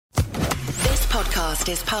podcast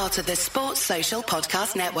is part of the Sports Social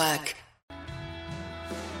Podcast Network.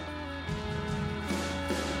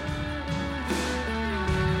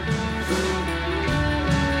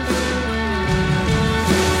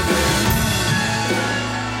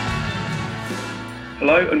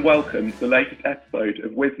 Hello and welcome to the latest episode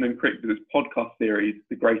of Wisden and CricViz's podcast series,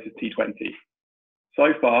 The Greatest T20.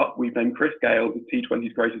 So far, we've named Chris Gayle as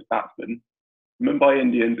T20's greatest batsman, Mumbai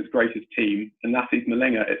Indians its greatest team, and Lassie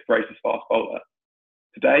Malinga its greatest fast bowler.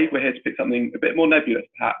 Today, we're here to pick something a bit more nebulous,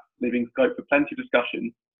 perhaps, leaving scope for plenty of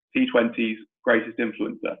discussion, T20's greatest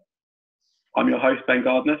influencer. I'm your host, Ben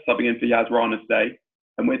Gardner, subbing in for Yaz Rana today,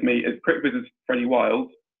 and with me is CricViz's Freddie Wild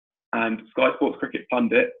and Sky Sports cricket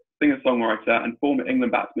pundit, singer-songwriter and former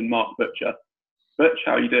England batsman Mark Butcher. Butch,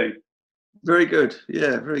 how are you doing? Very good.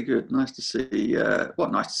 Yeah, very good. Nice to see.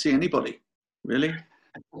 Nice to see anybody, really.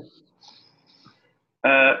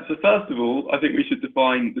 So first of all, I think we should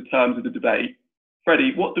define the terms of the debate.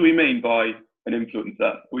 Freddie, what do we mean by an influencer?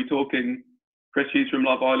 Are we talking Chris Hughes from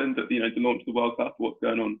Love Island at the launch of the World Cup? What's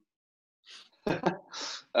going on?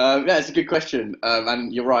 Yeah, it's a good question.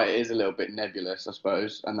 And you're right, it is a little bit nebulous, I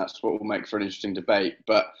suppose, and that's what will make for an interesting debate.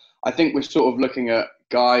 But I think we're sort of looking at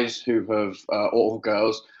guys who have, or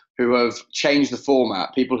girls, who have changed the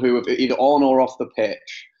format, people who have either on or off the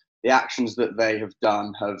pitch, the actions that they have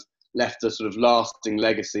done have left a sort of lasting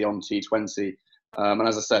legacy on T20. And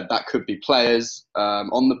as I said, that could be players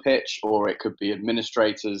on the pitch, or it could be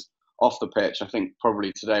administrators off the pitch. I think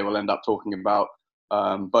probably today we'll end up talking about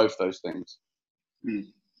both those things.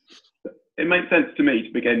 It makes sense to me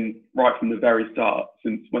to begin right from the very start,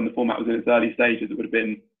 since when the format was in its early stages, it would have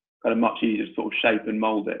been kind of much easier to sort of shape and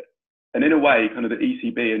mould it. And in a way, kind of the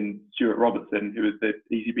ECB and Stuart Robertson, who was the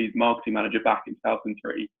ECB's marketing manager back in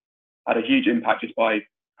 2003, had a huge impact just by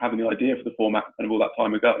having the idea for the format kind of all that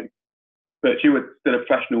time ago. But you were still a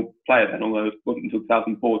professional player then, although it wasn't until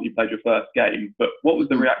 2004 that you played your first game. But what was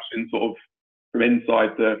the reaction sort of from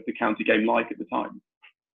inside the county game like at the time?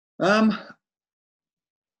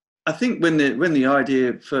 I think when the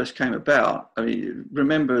idea first came about, I mean,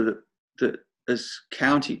 remember that as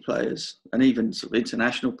county players and even sort of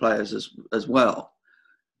international players as well,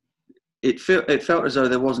 it felt as though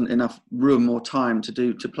there wasn't enough room or time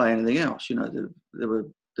to play anything else. You know, there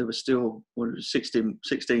were still 16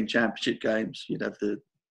 championship games. You'd have the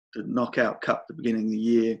knockout cup at the beginning of the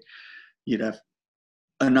year. You'd have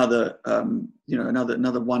another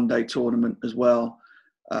one-day tournament as well.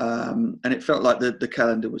 And it felt like the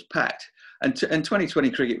calendar was packed. And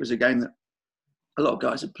 2020 cricket was a game that a lot of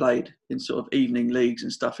guys had played in sort of evening leagues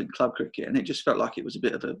and stuff in club cricket, and it just felt like it was a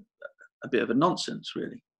bit of a nonsense,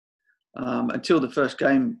 really. Until the first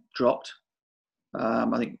game dropped.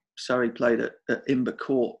 I think Surrey played at Imber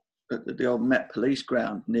Court at the old Met Police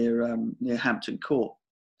ground near Hampton Court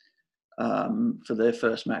for their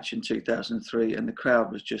first match in 2003, and the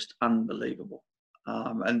crowd was just unbelievable.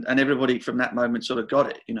 And everybody from that moment sort of got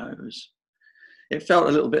it. You know, it felt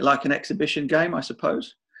a little bit like an exhibition game, I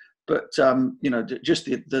suppose. But just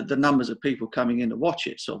the numbers of people coming in to watch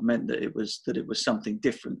it sort of meant that it was something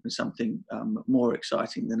different and something more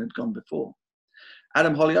exciting than had gone before.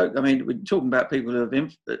 Adam Hollioake, I mean, we're talking about people who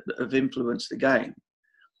have influenced the game.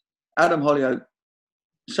 Adam Hollioake,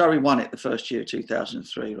 Surrey won it the first year,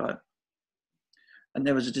 2003, right? And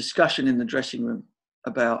there was a discussion in the dressing room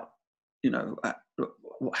about,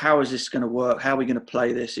 how is this going to work? How are we going to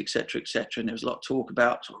play this, et cetera, et cetera. And there was a lot of talk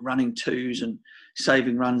about sort of running twos and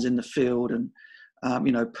saving runs in the field and,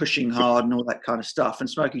 pushing hard and all that kind of stuff. And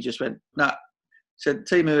Smokey just went, nah, said,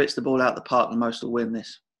 team who hits the ball out the park the most will win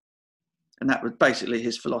this. And that was basically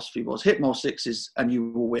his philosophy was hit more sixes and you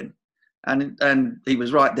will win. And he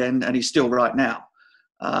was right then, and he's still right now.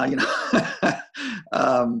 And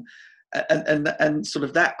sort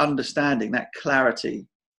of that understanding, that clarity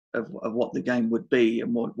of what the game would be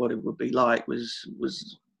and what it would be like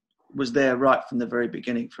was there right from the very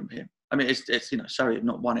beginning from him. I mean, it's Surrey had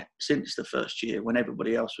not won it since the first year when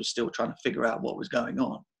everybody else was still trying to figure out what was going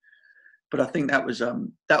on. But I think that was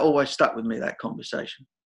that always stuck with me, that conversation.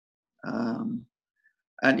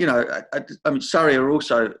 I mean, Surrey are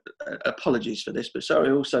also, apologies for this, but Surrey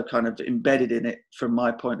are also kind of embedded in it from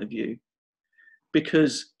my point of view,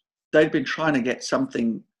 because they'd been trying to get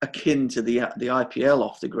something akin to the IPL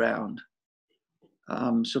off the ground,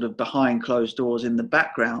 sort of behind closed doors in the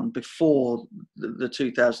background before the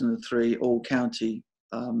 2003 all-county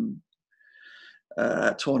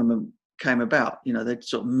tournament came about. You know, they'd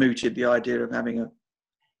sort of mooted the idea of having a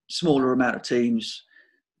smaller amount of teams,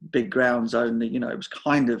 big grounds only. You know, it was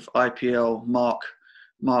kind of IPL Mark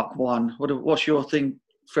 1. What's your thing,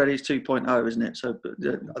 Freddie's 2.0, isn't it? So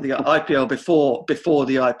the IPL before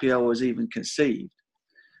the IPL was even conceived.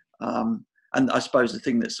 And I suppose the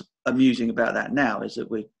thing that's amusing about that now is that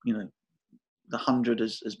the 100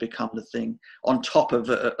 has become the thing on top of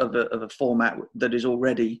a format that is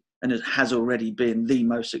already and has already been the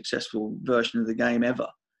most successful version of the game ever,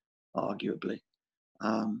 arguably.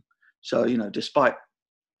 So, despite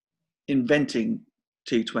inventing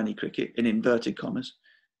T20 cricket in inverted commas,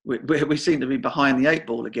 we seem to be behind the 8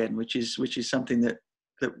 ball again, which is something that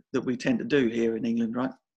we tend to do here in England,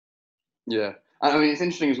 right? Yeah. I mean, it's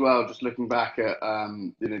interesting as well, just looking back at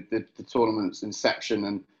the tournament's inception,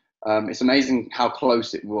 and it's amazing how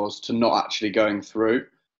close it was to not actually going through.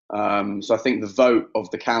 So I think the vote of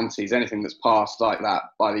the counties, anything that's passed like that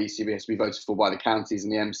by the ECB has to be voted for by the counties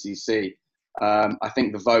and the MCC. I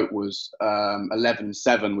think the vote was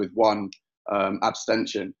 11-7 with 1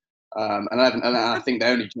 abstention. And I think they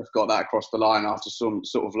only just got that across the line after some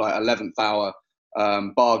sort of like 11th hour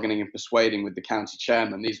bargaining and persuading with the county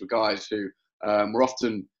chairman. These were guys who were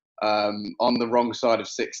often on the wrong side of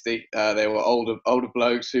 60. They were older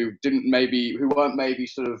blokes who weren't maybe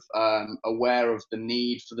sort of aware of the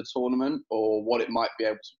need for the tournament or what it might be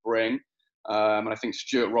able to bring. And I think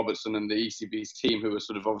Stuart Robertson and the ECB's team, who were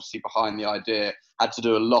sort of obviously behind the idea, had to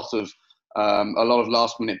do a lot of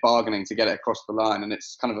last minute bargaining to get it across the line. And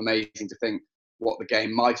it's kind of amazing to think what the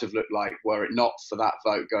game might have looked like were it not for that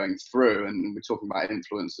vote going through. And we're talking about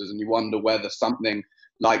influencers, and you wonder whether something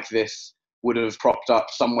like this would have cropped up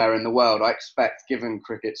somewhere in the world. I expect, given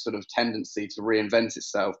cricket's sort of tendency to reinvent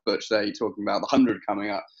itself, Butch, there you're talking about the 100 coming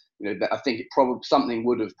up, I think something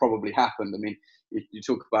would have probably happened. I mean, you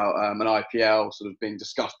talk about an IPL sort of being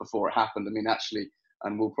discussed before it happened. I mean, actually,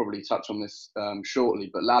 and we'll probably touch on this shortly,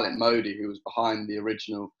 but Lalit Modi, who was behind the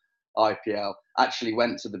original IPL, actually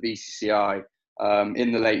went to the BCCI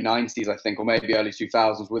in the late 90s, I think, or maybe early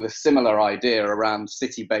 2000s, with a similar idea around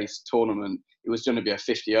city-based tournament. It was going to be a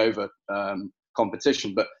 50-over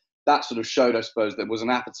competition, but that sort of showed, I suppose, there was an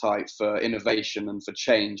appetite for innovation and for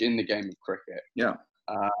change in the game of cricket. Yeah.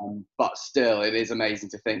 But still, it is amazing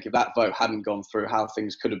to think if that vote hadn't gone through, how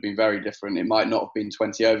things could have been very different. It might not have been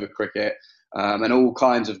 20-over cricket, and all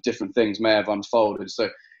kinds of different things may have unfolded. So,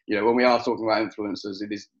 when we are talking about influencers,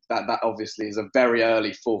 it is that obviously is a very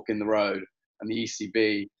early fork in the road, and the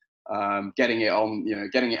ECB getting it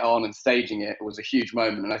on and staging it was a huge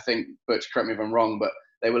moment. And I think, Butch, correct me if I'm wrong, but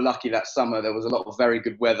they were lucky that summer. There was a lot of very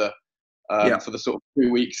good weather for the sort of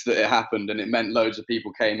 2 weeks that it happened, and it meant loads of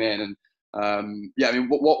people came in. And I mean,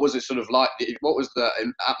 what was it sort of like? What was the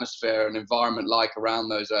atmosphere and environment like around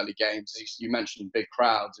those early games? You mentioned big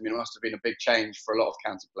crowds. I mean, it must have been a big change for a lot of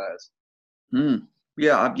county players.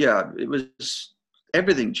 Yeah, it was,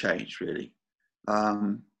 everything changed really,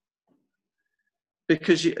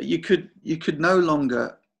 because you could no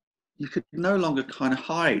longer kind of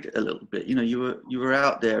hide a little bit. You were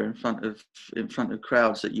out there in front of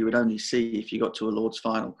crowds that you would only see if you got to a Lord's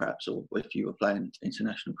final, perhaps, or if you were playing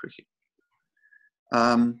international cricket.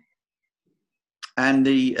 And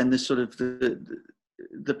the sort of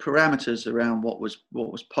the parameters around what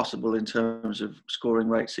was possible in terms of scoring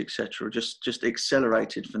rates, etc., just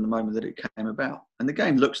accelerated from the moment that it came about. And the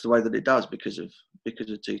game looks the way that it does because of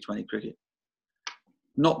T20 cricket,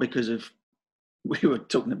 not because of, we were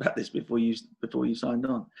talking about this before you signed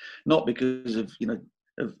on, not because of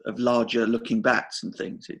of larger looking bats and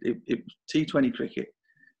things. It T20 cricket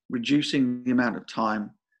reducing the amount of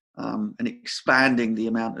time and expanding the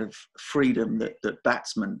amount of freedom that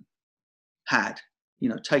batsmen had,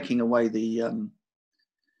 taking away the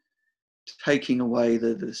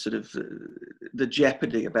sort of the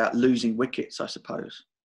jeopardy about losing wickets, I suppose.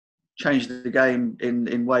 Changed the game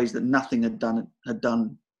in ways that nothing had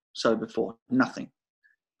done so before. Nothing.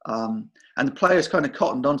 And the players kind of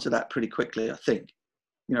cottoned onto that pretty quickly, I think.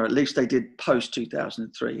 At least they did post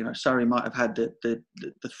 2003. Surrey might have had the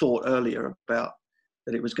thought earlier about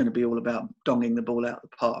that it was going to be all about donging the ball out the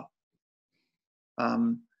park.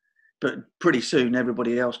 But pretty soon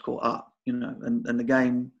everybody else caught up, and the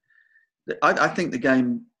game, I think the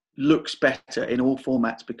game looks better in all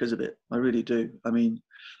formats because of it. I really do. I mean,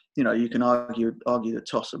 you can argue the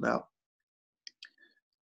toss about,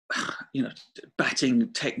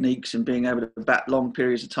 batting techniques and being able to bat long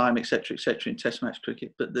periods of time, etc., in Test match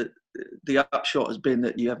cricket. But the upshot has been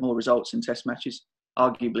that you have more results in Test matches.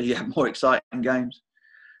 Arguably, you have more exciting games.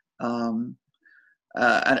 And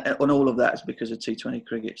all of that is because of T20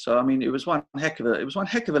 cricket. So I mean, it was one heck of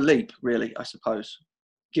a leap, really, I suppose,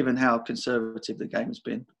 given how conservative the game has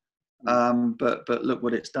been. But look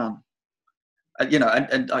what it's done.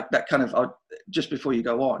 That kind of, just before you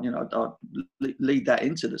go on, I'll lead that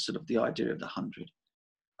into the sort of the idea of the 100.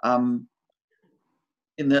 In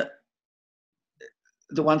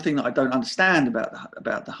the one thing that I don't understand about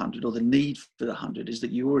the 100, or the need for the 100, is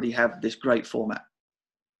that you already have this great format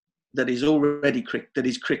that is already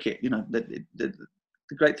cricket. You know, the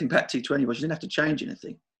great thing about T20 was you didn't have to change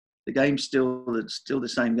anything. The game's still the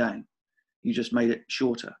same game. You just made it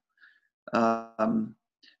shorter.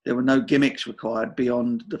 There were no gimmicks required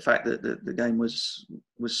beyond the fact that the game was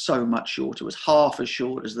so much shorter. It was half as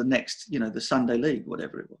short as the next, you know, the Sunday League,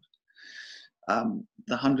 whatever it was.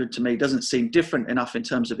 The 100 to me doesn't seem different enough in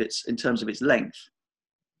terms of its length,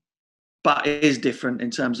 but it is different in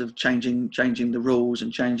terms of changing the rules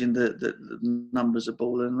and changing the numbers of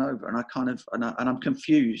ball and over. And I'm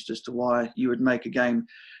confused as to why you would make a game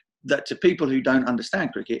that, to people who don't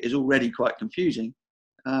understand cricket, is already quite confusing.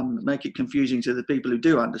 Make it confusing to the people who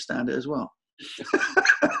do understand it as well.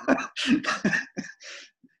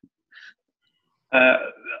 I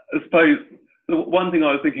suppose the one thing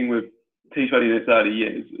I was thinking with T20 in its early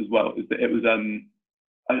years as well is that it was, and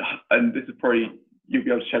this is probably, you'll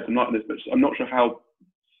be able to shed some light on this, but I'm not sure how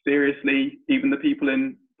seriously even the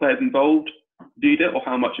players involved viewed it, or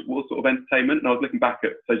how much it was sort of entertainment. And I was looking back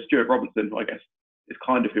at, so Stuart Robertson, who I guess is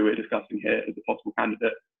kind of who we're discussing here as a possible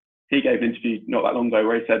candidate. He gave an interview not that long ago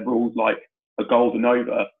where he said rules like a golden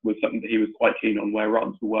over was something that he was quite keen on, where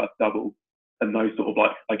runs were worth double, and those sort of,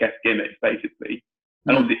 like, I guess, gimmicks basically.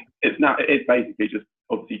 And obviously it is basically just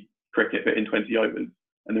obviously cricket, but in 20 overs,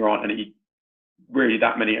 and there aren't any really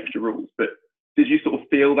that many extra rules. But did you sort of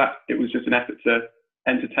feel that it was just an effort to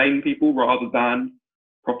entertain people rather than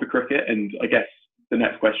proper cricket? And I guess the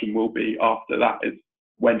next question will be after that is,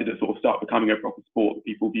 when did it sort of start becoming a proper sport that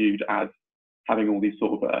people viewed as having all these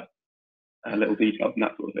sort of little details and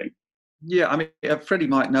that sort of thing? Yeah, I mean, Freddie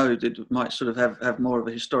might sort of have more of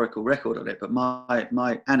a historical record on it, but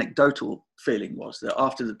my anecdotal feeling was that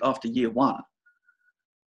after year one,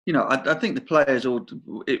 you know, I think the players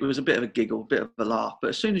it was a bit of a giggle, a bit of a laugh, but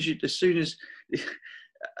as soon as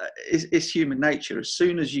it's human nature. As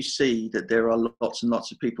soon as you see that there are lots and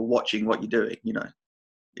lots of people watching what you're doing, you know,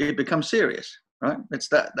 it becomes serious, right? That's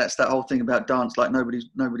that whole thing about dance, like nobody's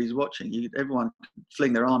watching. Everyone can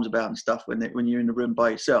fling their arms about and stuff when you're in the room by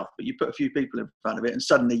yourself, but you put a few people in front of it, and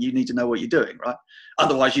suddenly you need to know what you're doing, right?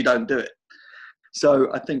 Otherwise, you don't do it.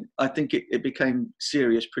 So I think it became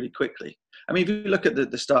serious pretty quickly. I mean, if you look at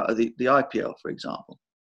the start of the IPL, for example,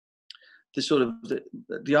 the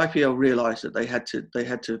IPL realised that they had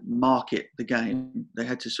to market the game. They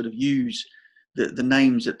had to sort of use the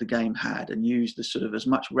names that the game had, and use the sort of as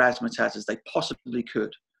much razzmatazz as they possibly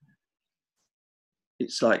could.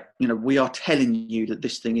 It's like, you know, we are telling you that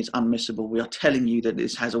this thing is unmissable. We are telling you that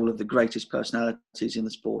this has all of the greatest personalities in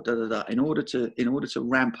the sport. In order to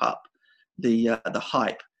ramp up the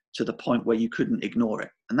hype to the point where you couldn't ignore it.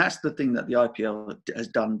 And that's the thing that the IPL has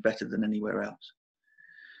done better than anywhere else.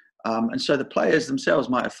 And so the players themselves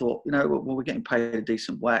might have thought, you know, well, we're getting paid a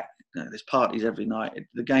decent whack. You know, there's parties every night.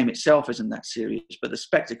 The game itself isn't that serious, but the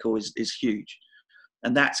spectacle is huge.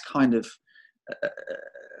 And that's kind of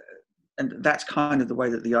the way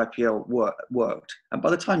that the IPL worked. And by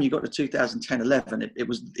the time you got to 2010-11,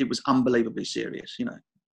 it was unbelievably serious, you know.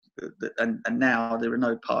 And now there are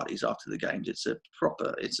no parties after the games. It's a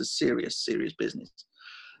serious business.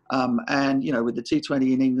 And you know, with the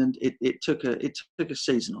T20 in England, it took a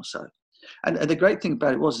season or so. And the great thing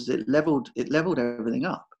about it was it leveled everything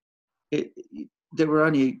up. We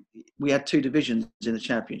had two divisions in the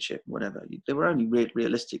championship, whatever. There were only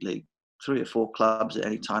realistically 3 or 4 clubs at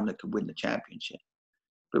any time that could win the championship.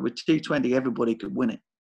 But with T20, everybody could win it.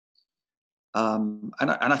 And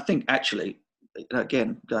I think actually,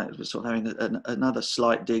 again, we're sort of having another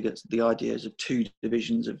slight dig at the ideas of 2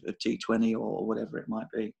 divisions of T20 or whatever it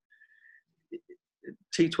might be.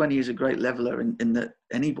 T20 is a great leveler in that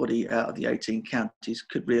anybody out of the 18 counties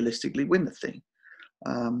could realistically win the thing.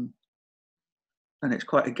 And it's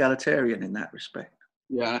quite egalitarian in that respect.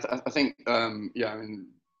 Yeah, I think, I mean,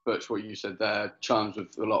 Butch, what you said there chimes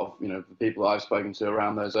with a lot of, you know, the people I've spoken to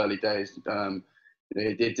around those early days.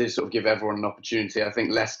 It did sort of give everyone an opportunity. I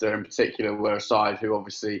think Leicester in particular were a side who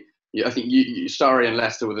obviously, I think Surrey and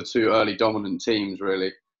Leicester were the 2 early dominant teams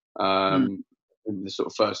really in the sort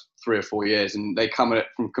of first 3 or 4 years, and they come at it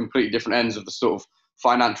from completely different ends of the sort of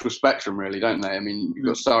financial spectrum really, don't they? I mean, you've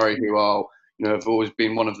got Surrey who are, you know, have always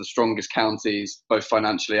been one of the strongest counties both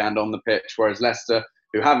financially and on the pitch, whereas Leicester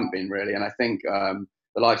who haven't been really. And I think the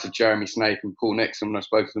likes of Jeremy Snape and Paul Nixon, when I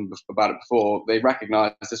spoke to them about it before, they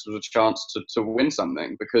recognised this was a chance to win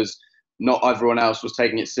something, because not everyone else was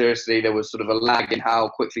taking it seriously. There was sort of a lag in how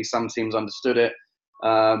quickly some teams understood it.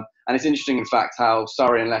 And it's interesting, in fact, how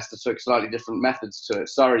Surrey and Leicester took slightly different methods to it.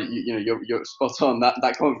 Surrey, you're spot on.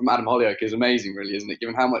 That comment from Adam Holyoke is amazing, really, isn't it?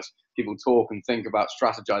 Given how much people talk and think about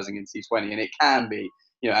strategizing in T20, and it can be,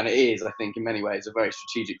 and it is, I think, in many ways, a very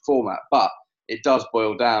strategic format. But it does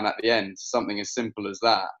boil down at the end to something as simple as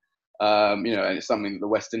that. And it's something that the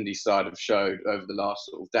West Indies side have showed over the last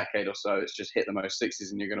sort of decade or so. It's just hit the most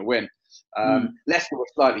sixes and you're going to win. Leicester were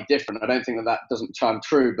slightly different. I don't think that doesn't chime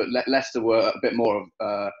true, but Leicester were a bit more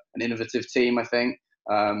of an innovative team, I think.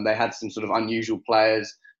 They had some sort of unusual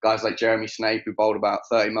players, guys like Jeremy Snape, who bowled about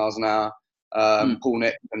 30 miles an hour, Paul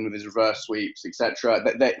Nixon with his reverse sweeps, etc.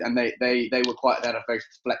 They had a very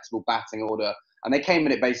flexible batting order, and they came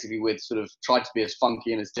in it basically with sort of tried to be as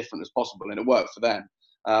funky and as different as possible, and it worked for them.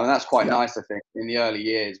 And that's quite nice, I think. In the early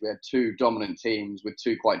years, we had two dominant teams with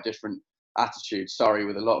two quite different attitudes. Surrey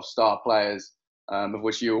with a lot of star players, of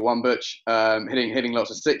which you were one, Butch, hitting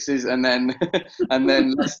lots of sixes, and then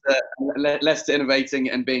Leicester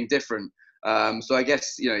innovating and being different. So I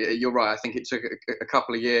guess you're right. I think it took a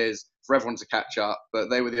couple of years for everyone to catch up,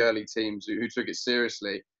 but they were the early teams who took it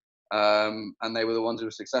seriously, and they were the ones who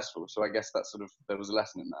were successful. So I guess there was a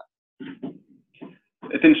lesson in that.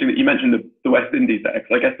 It's interesting that you mentioned the West Indies there,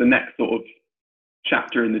 because I guess the next sort of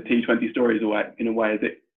chapter in the T20 story is in a way is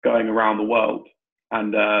it going around the world.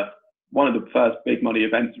 And one of the first big money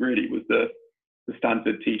events really was the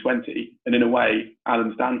Stanford T20. And in a way,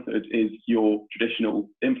 Alan Stanford is your traditional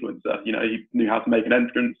influencer. He knew how to make an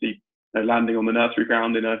entrance. He landing on the nursery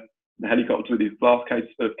ground in a helicopter with his glass case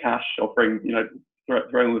of cash, offering,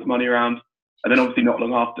 throwing all this money around. And then obviously not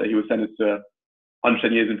long after, he was sentenced to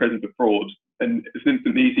 110 years in prison for fraud. And it's an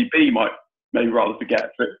instant the ECB might maybe rather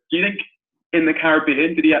forget. But do you think in the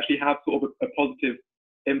Caribbean, did he actually have sort of a positive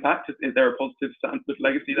impact? Is there a positive Stanford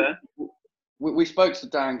legacy there? We spoke to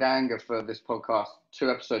Darren Ganger for this podcast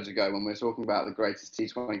 2 episodes ago when we were talking about the greatest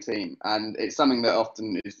T20 team. And it's something that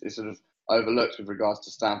often is sort of overlooked with regards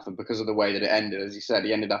to Stanford because of the way that it ended. As you said,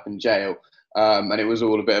 he ended up in jail. And it was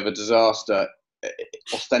all a bit of a disaster,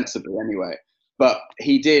 ostensibly anyway. But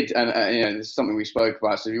he did, and this is something we spoke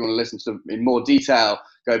about. So if you want to listen to in more detail,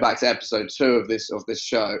 go back to episode 2 of this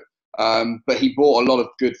show. But he brought a lot of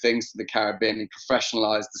good things to the Caribbean. He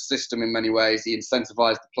professionalised the system in many ways. He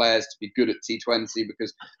incentivised the players to be good at T20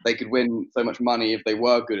 because they could win so much money if they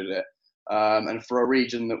were good at it. And for a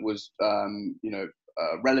region that was,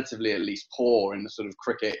 relatively at least poor in the sort of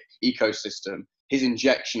cricket ecosystem, his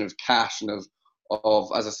injection of cash and of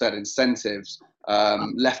as I said, incentives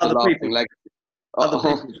left a lasting legacy. Other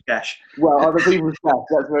people's cash. Well, other people's cash.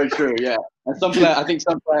 That's very true. Yeah, and some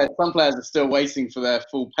players are still waiting for their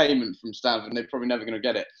full payment from Stanford, and they're probably never going to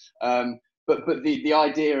get it. But the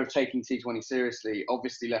idea of taking T20 seriously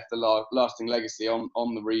obviously left a lasting legacy on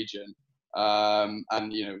the region, and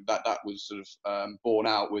that was sort of borne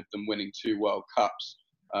out with them winning 2 World Cups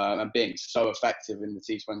and being so effective in the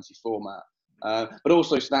T20 format. But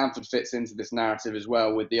also Stanford fits into this narrative as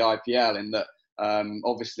well with the IPL in that.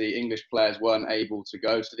 Obviously, English players weren't able to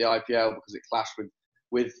go to the IPL because it clashed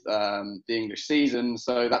with the English season.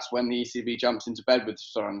 So that's when the ECB jumps into bed with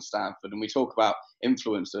Surrey and Stanford. And we talk about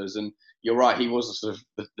influencers, and you're right, he was a sort of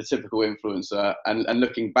the typical influencer. And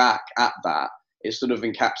looking back at that, it sort of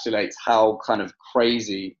encapsulates how kind of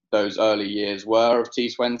crazy those early years were of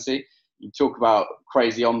T20. You talk about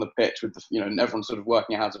crazy on the pitch with and everyone sort of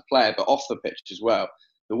working out how to play it, but off the pitch as well.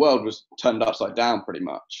 The world was turned upside down pretty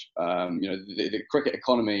much. The cricket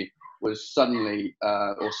economy was suddenly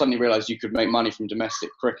realised you could make money from domestic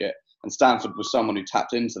cricket, and Stanford was someone who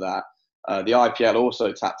tapped into that. The IPL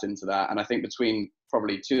also tapped into that, and I think between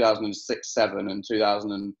probably 2006-07 and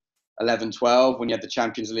 2011-12, when you had the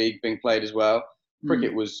Champions League being played as well,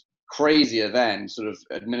 cricket was crazier then, sort of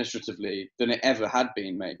administratively, than it ever had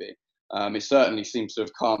been. Maybe it certainly seems to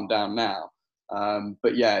have calmed down now.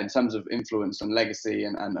 But yeah, in terms of influence and legacy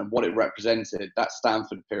and what it represented, that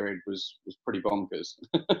Stanford period was pretty bonkers.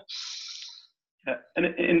 Yeah. And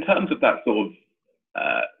in terms of that sort of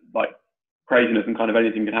like craziness and kind of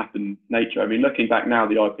anything can happen nature, I mean, looking back now,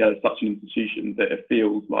 the IPL is such an institution that it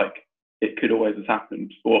feels like it could always have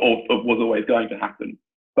happened or was always going to happen.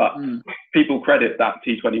 But people credit that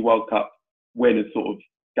T20 World Cup win as sort of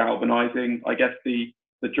galvanising, I guess, the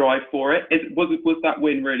drive for it. Was that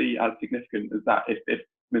win really as significant as that? If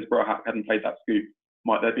Ms. Brohak hadn't played that scoop,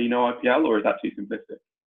 might there be no IPL, or is that too simplistic?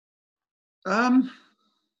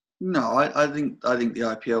 No, I think the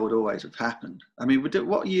IPL would always have happened. I mean,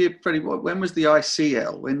 what year, Freddie? When was the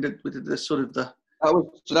ICL? When did the sort of the?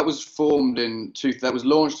 That was formed that was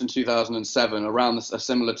launched in 2007, around a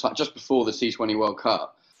similar time, just before the T20 World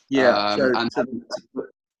Cup. Yeah.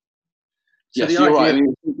 Yes, you're right.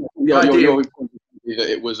 be that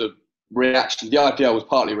it was a reaction. The IPL was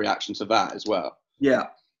partly a reaction to that as well. Yeah.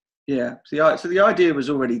 So the idea was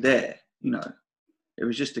already there. It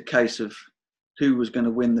was just a case of who was going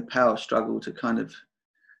to win the power struggle to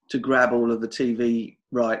grab all of the TV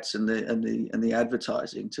rights and the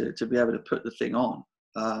advertising to be able to put the thing on.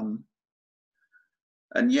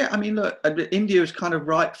 And yeah, I mean, look, India is kind of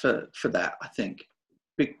right for that, I think,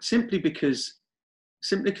 simply because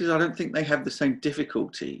I don't think they have the same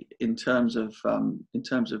difficulty in terms of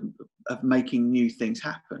making new things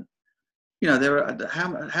happen. There are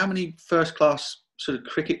how many first class sort of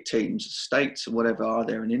cricket teams, states or whatever are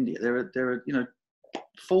there in India? There are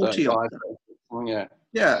 40 of them.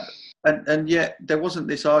 Yeah, and yet there wasn't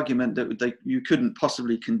this argument that you couldn't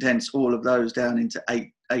possibly condense all of those down into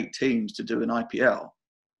eight teams to do an IPL.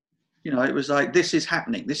 It was like, this is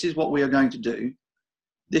happening. This is what we are going to do.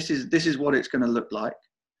 This is what it's going to look like.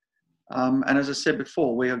 And as I said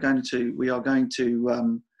before, we are going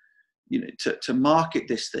to market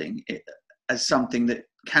this thing as something that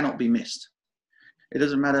cannot be missed. It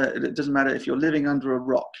doesn't matter if you're living under a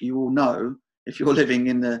rock. You will know if you're living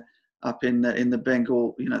in the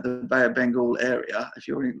Bengal, the Bay of Bengal area. If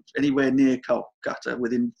you're anywhere near Calcutta,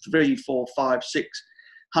 within 3, 4, 5,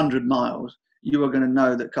 600 miles, you are going to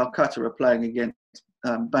know that Calcutta are playing against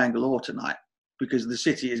Bangalore tonight, because the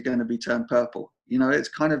city is going to be turned purple. It's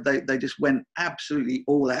kind of they just went absolutely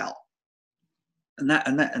all out,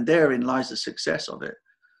 and therein lies the success of it.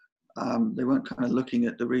 They weren't kind of looking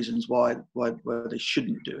at the reasons why they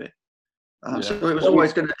shouldn't do it. So it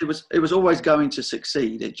was always going to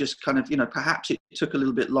succeed. It just kind of perhaps it took a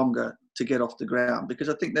little bit longer to get off the ground, because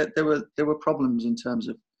I think that there were problems in terms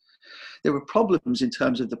of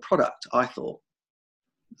the product. I thought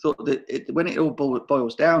that when it all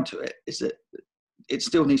boils down to it, is that it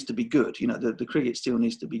still needs to be good. The cricket still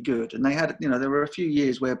needs to be good. And they had, there were a few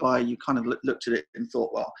years whereby you kind of looked at it and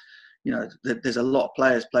thought, well, there's a lot of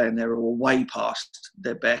players playing there who are way past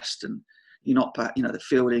their best, and the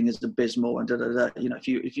fielding is abysmal, and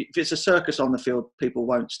if it's a circus on the field, people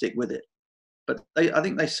won't stick with it. But I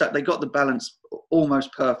think they got the balance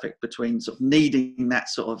almost perfect between sort of needing that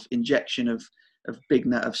sort of injection of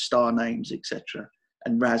star names, etc.,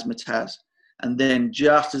 and razzmatazz. And then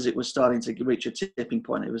just as it was starting to reach a tipping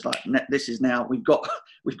point, it was like, this is now, we've got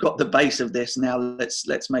the base of this. Now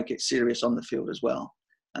let's make it serious on the field as well.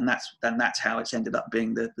 And that's how it's ended up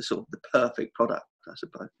being the sort of the perfect product, I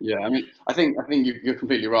suppose. Yeah, I mean, I think you're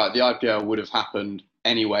completely right. The IPL would have happened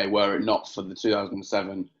anyway were it not for the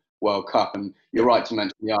 2007 World Cup. And you're right to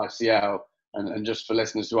mention the ICL. And just for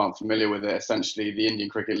listeners who aren't familiar with it, essentially the Indian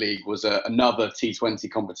Cricket League was another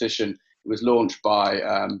T20 competition. It was launched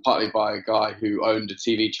partly by a guy who owned a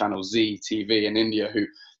TV channel, Zee TV in India, who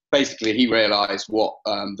basically he realised what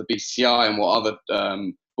the BCCI and what other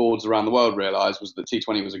boards around the world realised was that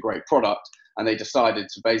T20 was a great product, and they decided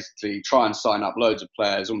to basically try and sign up loads of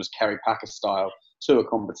players, almost Kerry Packer style, to a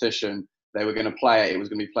competition. They were going to play it. It was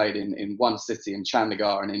going to be played in one city in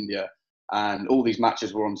Chandigarh in India. And all these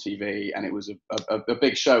matches were on TV, and it was a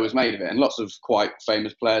big show was made of it. And lots of quite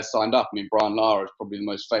famous players signed up. I mean, Brian Lara is probably the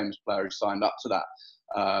most famous player who signed up to that.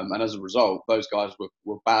 And as a result, those guys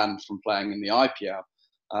were banned from playing in the IPL.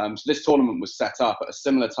 So this tournament was set up at a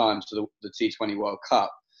similar time to the T20 World Cup.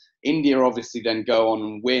 India obviously then go on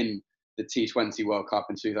and win the T20 World Cup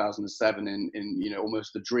in 2007 in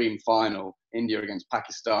almost the dream final, India against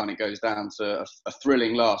Pakistan. It goes down to a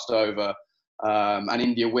thrilling last over. And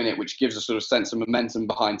India win it, which gives a sort of sense of momentum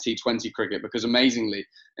behind T20 cricket, because amazingly,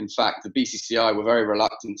 in fact, the BCCI were very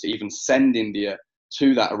reluctant to even send India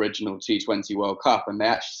to that original T20 World Cup, and they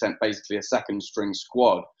actually sent basically a second string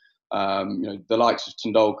squad. The likes of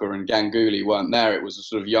Tendulkar and Ganguly weren't there. It was a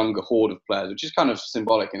sort of younger horde of players, which is kind of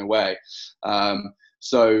symbolic in a way.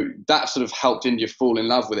 So that sort of helped India fall in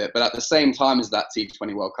love with it. But at the same time as that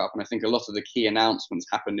T20 World Cup, and I think a lot of the key announcements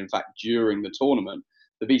happened, in fact, during the tournament,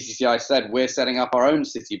 the BCCI said, we're setting up our own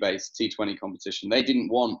city-based T20 competition. They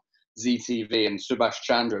didn't want Zee TV and Subhash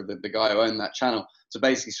Chandra, the guy who owned that channel, to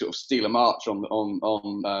basically sort of steal a march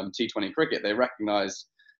on T20 cricket. They recognised,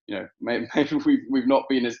 maybe we've not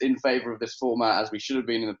been as in favour of this format as we should have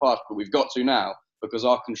been in the past, but we've got to now, because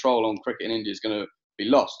our control on cricket in India is going to be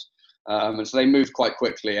lost. And so they moved quite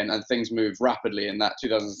quickly, and things moved rapidly in that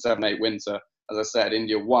 2007-8 winter. As I said,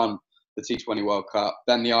 India won the T20 World Cup.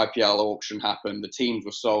 Then the IPL auction happened. The teams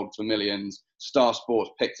were sold for millions. Star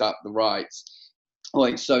Sports picked up the rights. I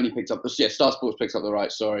think Sony picked up. Star Sports picked up the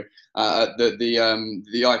rights. Sorry. The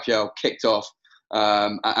IPL kicked off,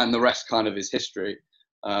 and the rest kind of is history.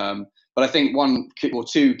 But I think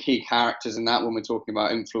two key characters in that when we're talking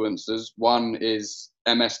about influencers. One is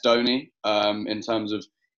MS Dhoni, in terms of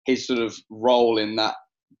his sort of role in that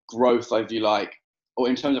growth, if you like, or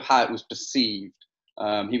in terms of how it was perceived.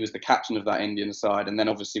 He was the captain of that Indian side, and then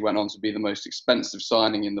obviously went on to be the most expensive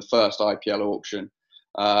signing in the first IPL auction.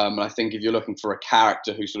 And I think if you're looking for a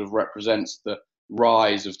character who sort of represents the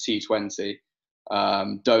rise of T20,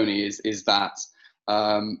 Dhoni is that.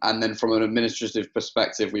 And then from an administrative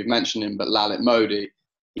perspective, we've mentioned him, but Lalit Modi,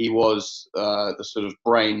 he was the sort of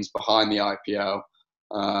brains behind the IPL.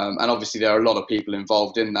 And obviously there are a lot of people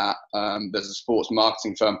involved in that. There's a sports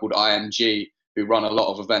marketing firm called IMG who run a lot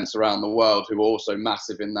of events around the world who are also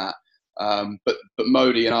massive in that. But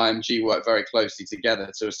Modi and IMG work very closely together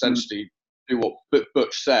to essentially do what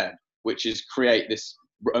Butch said, which is create this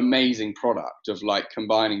amazing product of like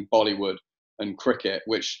combining Bollywood and cricket,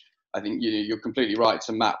 which I think you're completely right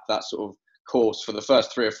to map that sort of course. For the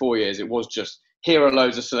first 3 or 4 years, it was just, here are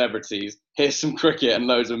loads of celebrities, here's some cricket and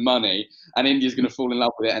loads of money, and India's going to fall in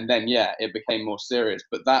love with it. And then, yeah, it became more serious.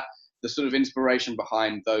 But the sort of inspiration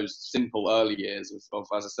behind those simple early years of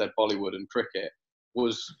as I said, Bollywood and cricket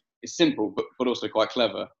is simple, but also quite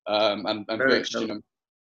clever. And Butch,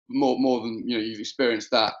 more than you've experienced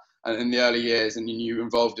that in the early years, and you were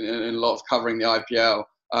involved in a lot of covering the IPL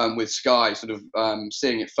with Sky, sort of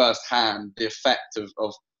seeing it firsthand, the effect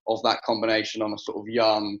of that combination on a sort of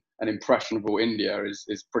young and impressionable India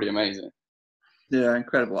is pretty amazing. Yeah,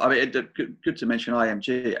 incredible. I mean, good to mention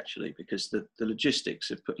IMG actually, because the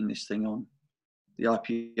logistics of putting this thing on, the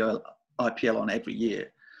IPL on every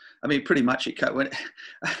year. I mean, pretty much it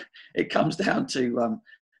comes down to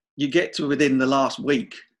you get to within the last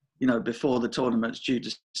week, before the tournament's due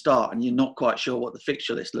to start, and you're not quite sure what the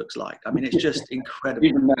fixture list looks like. I mean, it's just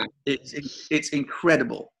incredible. It's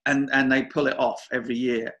incredible, and they pull it off every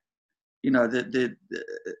year.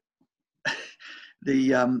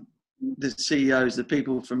 The CEOs, the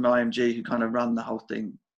people from IMG who kind of run the whole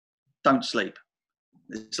thing, don't sleep.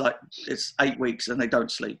 It's 8 weeks and they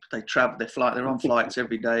don't sleep. They travel, they're on flights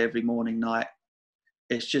every day, every morning, night.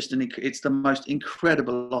 It's just it's the most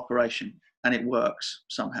incredible operation, and it works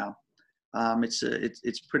somehow.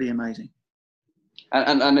 It's pretty amazing.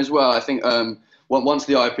 And as well, I think once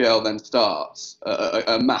the IPL then starts,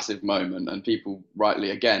 a massive moment, and people rightly,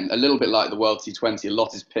 again, a little bit like the World T20, a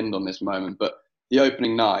lot is pinned on this moment, but the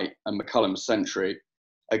opening night and McCullum's century,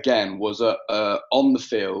 again, was on the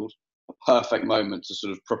field, a perfect moment to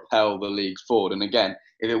sort of propel the league forward. And again,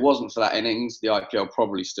 if it wasn't for that innings, the IPL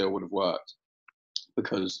probably still would have worked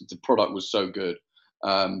because the product was so good.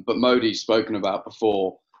 But Modi's spoken about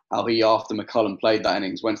before how he, after McCullum played that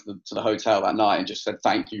innings, went to the hotel that night and just said,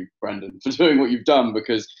 "Thank you, Brendan, for doing what you've done,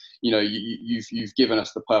 because you've given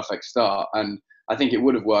us the perfect start." And I think it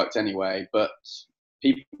would have worked anyway, but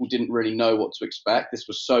people didn't really know what to expect. This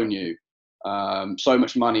was so new. So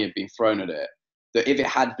much money had been thrown at it that if it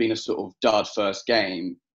had been a sort of dud first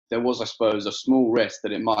game, there was, I suppose, a small risk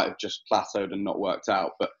that it might have just plateaued and not worked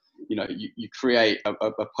out. But you create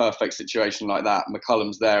a perfect situation like that.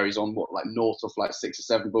 McCullum's there, he's on north of 6 or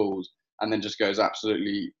 7 balls, and then just goes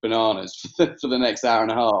absolutely bananas for the next hour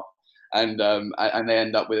and a half. And they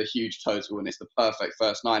end up with a huge total, and it's the perfect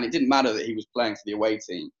first night. And it didn't matter that he was playing for the away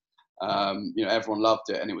team. Everyone loved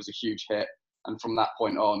it, and it was a huge hit. And from that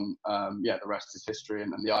point on, the rest is history,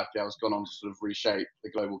 and the IPL has gone on to sort of reshape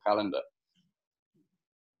the global calendar.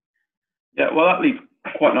 Yeah, well, that leads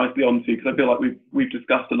quite nicely on to, because I feel like we've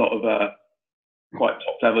discussed a lot of quite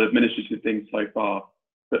top level administrative things so far,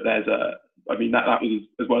 but there's that was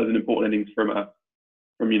as well as an important innings from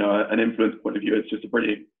an influence point of view. It's just a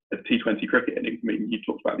brilliant T20 cricket innings. I mean, you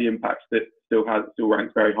talked about the impact that still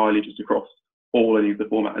ranks very highly just across all innings the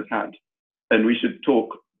format has had, and we should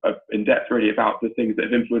talk in depth really about the things that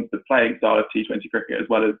have influenced the playing style of T20 cricket, as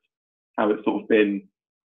well as how it's sort of been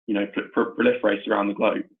proliferated around the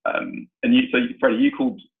globe. And Freddie, you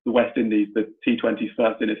called the West Indies the T20's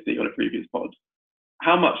first dynasty on a previous pod.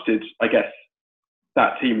 How much did, I guess,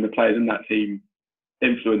 that team, the players in that team,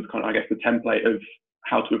 influence kind of, I guess, the template of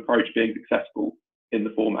how to approach being successful in the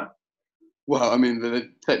format? Well, I mean,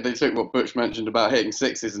 they took what Butch mentioned about hitting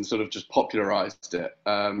sixes and sort of just popularised it.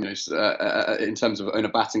 In terms of in a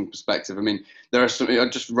batting perspective, I mean, there are some. I've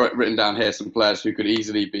just written down here some players who could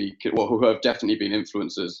easily be, who have definitely been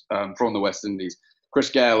influencers from the West Indies. Chris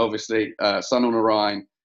Gayle, obviously, Sunil Narine,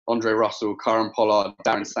 Andre Russell, Karan Pollard,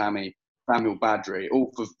 Darren Sammy, Samuel Badri,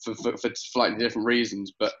 all for slightly different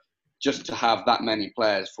reasons, but just to have that many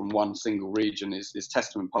players from one single region is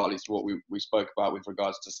testament partly to what we spoke about with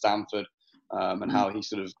regards to Stanford. And how he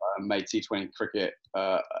sort of made T20 cricket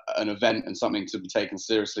an event and something to be taken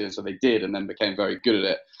seriously, and so they did, and then became very good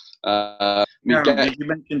at it. You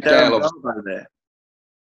mentioned Darren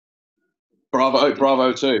Bravo there.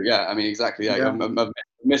 Bravo too. Yeah, I mean exactly. Yeah, Yeah. I've met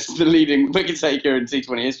missed the leading wicket taker in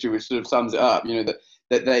T20 history, which sort of sums it up.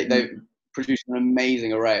 That they've produced an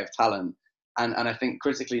amazing array of talent. And I think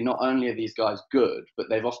critically, not only are these guys good, but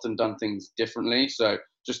they've often done things differently. So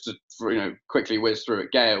just to quickly whiz through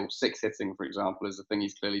it, Gale, 6 hitting, for example, is the thing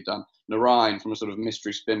he's clearly done. Narayan, from a sort of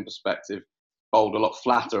mystery spin perspective, bowled a lot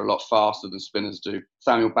flatter, a lot faster than spinners do.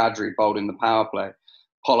 Samuel Badri bowled in the power play.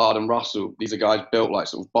 Pollard and Russell, these are guys built like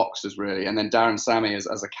sort of boxers, really. And then Darren Sammy as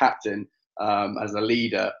a captain, as a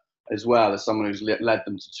leader, as well as someone who's led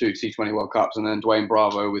them to 2 T20 World Cups, and then Dwayne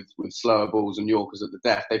Bravo with slower balls and Yorkers at the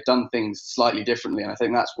death. They've done things slightly differently, and I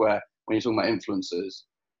think that's where, when you're talking about influencers,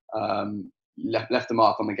 left the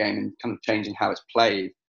mark on the game and kind of changing how it's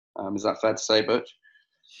played. Is that fair to say, Butch?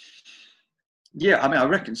 Yeah, I mean, I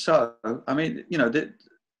reckon so. I mean,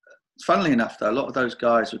 funnily enough, though, a lot of those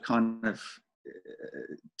guys were kind of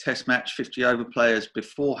test match 50-over players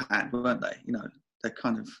beforehand, weren't they? They're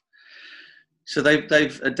kind of... So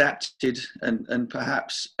they've adapted and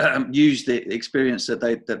perhaps used the experience that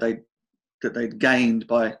they'd gained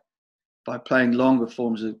by playing longer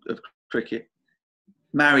forms of cricket,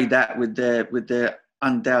 married that with their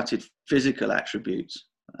undoubted physical attributes.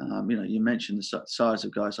 You mentioned the size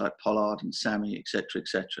of guys like Pollard and Sammy, etc.,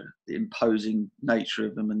 the imposing nature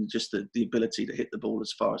of them, and just the ability to hit the ball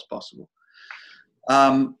as far as possible.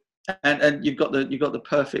 And you've got the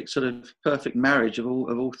perfect marriage of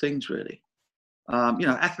all things, really.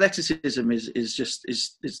 Athleticism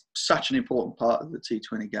is such an important part of the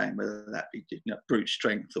T20 game, whether that be brute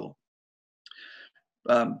strength or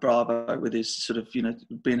Bravo with his sort of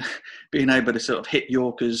being able to sort of hit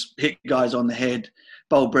Yorkers, hit guys on the head,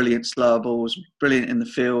 bowl brilliant slower balls, brilliant in the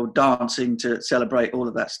field, dancing to celebrate, all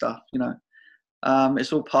of that stuff.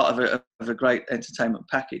 It's all part of a great entertainment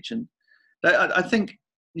package, and I think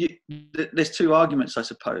there's 2 arguments, I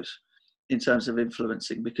suppose, in terms of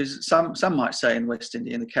influencing, because some might say in West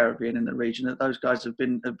India, in the Caribbean, in the region, that those guys have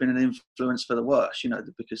been an influence for the worse,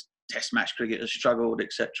 because Test match cricket has struggled,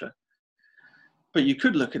 etc. But you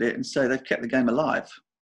could look at it and say they've kept the game alive.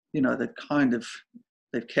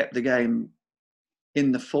 They've kept the game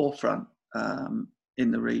in the forefront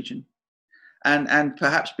in the region, and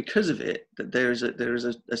perhaps because of it, that there is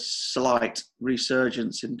a slight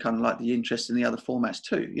resurgence in kind of like the interest in the other formats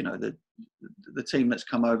too. The team that's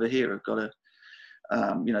come over here have got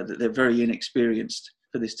that they're very inexperienced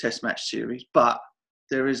for this Test match series, but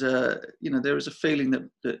there is a feeling that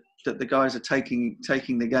the guys are taking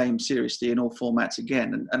the game seriously in all formats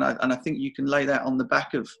again, and I think you can lay that on the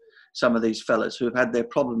back of some of these fellas who have had their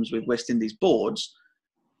problems with West Indies boards,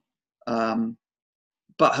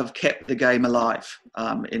 but have kept the game alive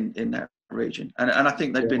in that region, and I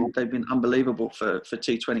think they've been unbelievable for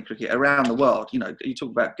T20 cricket around the world. You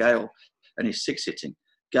talk about Gale and his 6 hitting.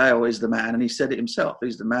 Gale is the man, and he said it himself.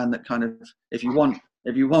 He's the man that kind of, if you want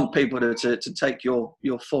people to take your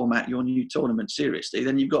format, your new tournament seriously,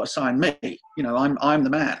 then you've got to sign me. I'm the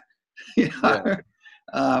man.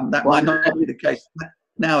 That might not be the case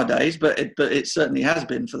nowadays, but it certainly has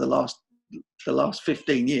been for the last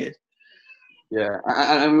 15 years. Yeah,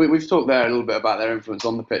 and we've talked there a little bit about their influence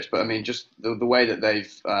on the pitch, but I mean, just the way that they've,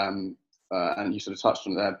 and you sort of touched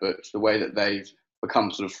on it there, but the way that they've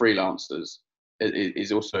become sort of freelancers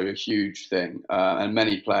is also a huge thing. And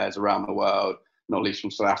many players around the world, not least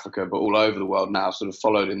from South Africa, but all over the world now, sort of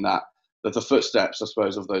followed in the footsteps, I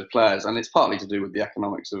suppose, of those players. And it's partly to do with the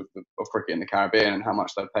economics of cricket in the Caribbean and how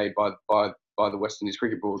much they're paid by the West Indies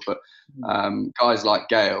Cricket Board. But guys like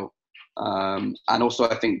Gale, and also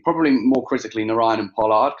I think probably more critically Narayan and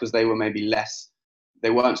Pollard, because they were maybe they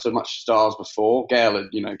weren't so much stars before. Gale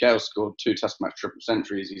scored 2 Test match triple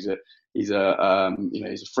centuries. He's a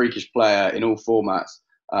freakish player in all formats.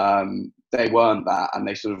 They weren't that, and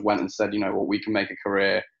they sort of went and said, we can make a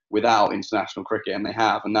career without international cricket, and they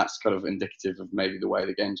have, and that's kind of indicative of maybe the way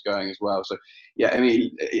the game's going as well. So yeah, I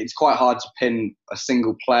mean, it's quite hard to pin a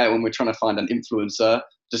single player when we're trying to find an influencer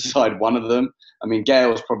to decide one of them. I mean,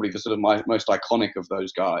 Gale is probably the sort of most iconic of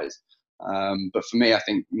those guys. But for me, I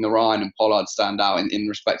think Narayan and Pollard stand out in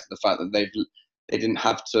respect to the fact that they didn't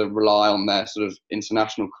have to rely on their sort of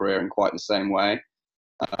international career in quite the same way.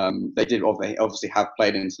 They obviously have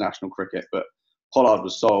played international cricket, but Pollard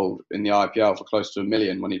was sold in the IPL for close to $1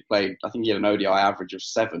 million when he played. I think he had an ODI average of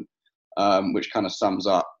 7, which kind of sums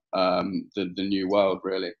up the new world,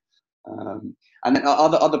 really. And then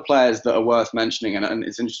other players that are worth mentioning, and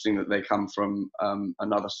it's interesting that they come from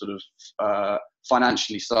another sort of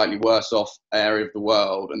financially slightly worse off area of the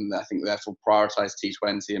world, and I think therefore prioritised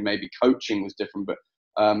T20, and maybe coaching was different. But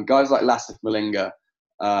guys like Lasith Malinga,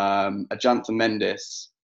 Ajantha Mendis,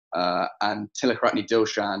 and Tilakratne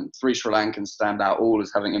Dilshan, 3 Sri Lankans stand out all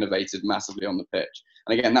as having innovated massively on the pitch.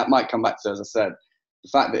 And again, that might come back to, as I said, the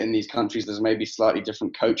fact that in these countries there's maybe slightly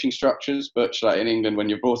different coaching structures, but like in England, when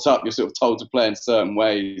you're brought up, you're sort of told to play in certain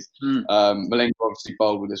ways. Malinga obviously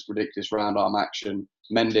bowled with this ridiculous round arm action.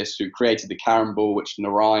 Mendes, who created the Karen ball, which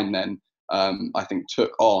Narayan then I think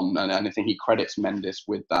took on, and I think he credits Mendes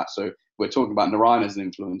with that. So we're talking about Narayan as an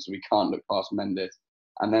influence, so we can't look past Mendes.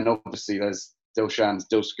 And then obviously there's Dilshan's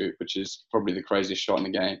Dil Scoop, which is probably the craziest shot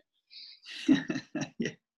in the game. Yeah.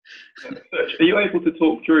 Are you able to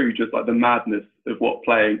talk through just like the madness of what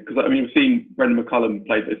playing? Because I mean, we've seen Brendan McCullum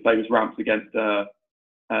play those famous ramps against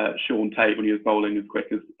Sean Tate when he was bowling as quick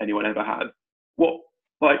as anyone ever has. What,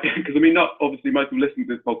 like, because I mean, not obviously most people listening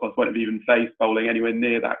to this podcast won't have even faced bowling anywhere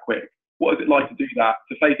near that quick. What is it like to do that,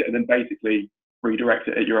 to face it and then basically redirect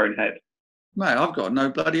it at your own head? Mate, I've got no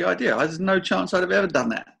bloody idea. There's no chance I'd have ever done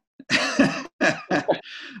that.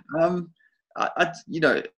 You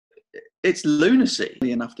know, it's lunacy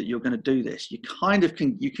enough that you're going to do this. You kind of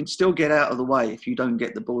can, you can still get out of the way if you don't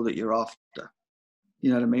get the ball that you're after.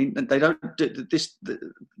 You know what I mean? And they don't do this.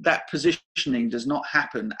 That positioning does not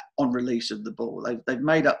happen on release of the ball. They've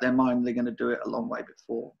made up their mind they're going to do it a long way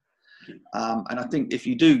before. And I think if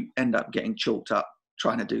you do end up getting chalked up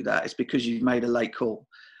trying to do that, it's because you've made a late call.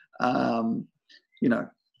 You know,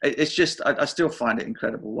 it's just, I still find it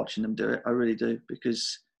incredible watching them do it. I really do,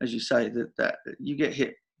 because as you say, that you get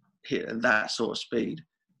hit at that sort of speed,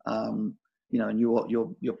 you know, and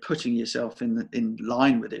you're putting yourself in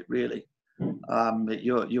line with it, really.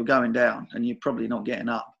 You're going down and you're probably not getting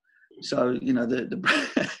up. So, you know,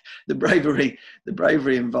 the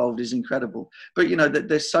bravery involved is incredible. But, you know,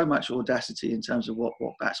 there's so much audacity in terms of what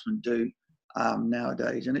batsmen do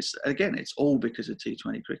nowadays. And it's all because of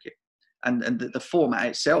T20 cricket. And the format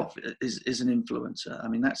itself is an influencer. I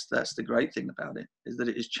mean, that's the great thing about it, is that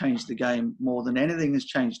it has changed the game more than anything has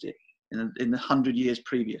changed it in the 100 years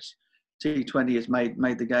previous. T20 has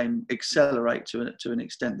made the game accelerate to an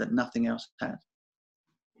extent that nothing else has.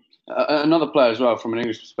 Another player as well, from an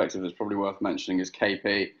English perspective, that's probably worth mentioning is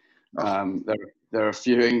KP. There are a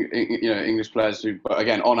few English players who, but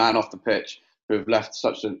again, on and off the pitch, who have left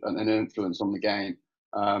such an influence on the game.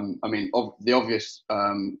 I mean, the obvious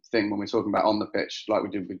thing when we're talking about on the pitch, like we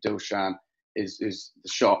did with Dilshan, is the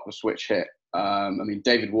shot, the switch hit. I mean,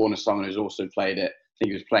 David Warner's someone who's also played it. I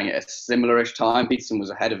think he was playing it at a similar-ish time. Peterson was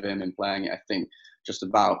ahead of him in playing it, I think, just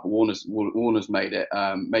about. Warner's made it,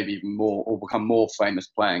 maybe even more, or become more famous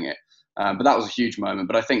playing it. But that was a huge moment.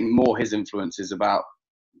 But I think more his influence is about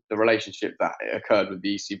the relationship that occurred with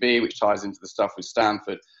the ECB, which ties into the stuff with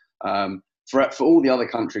Stanford. For all the other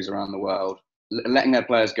countries around the world, letting their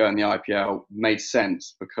players go in the IPL made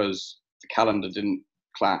sense because the calendar didn't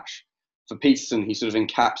clash. For Peterson, he sort of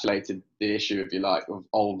encapsulated the issue, if you like, of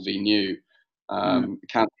old v new. The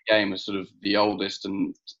county game was sort of the oldest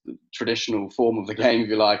and traditional form of the game, if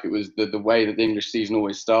you like. It was the way that the English season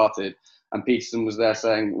always started. And Peterson was there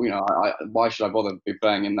saying, you know, why should I bother be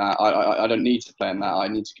playing in that? I don't need to play in that. I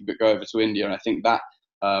need to go over to India. And I think that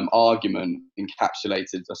argument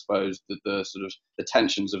encapsulated, I suppose, the sort of the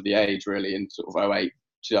tensions of the age, really, in sort of 08,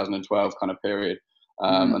 2012 kind of period.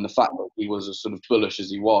 And the fact that he was as sort of bullish as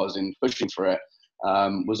he was in pushing for it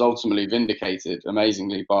was ultimately vindicated,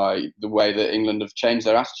 amazingly, by the way that England have changed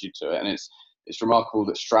their attitude to it. And it's remarkable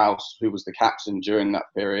that Strauss, who was the captain during that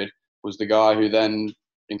period, was the guy who then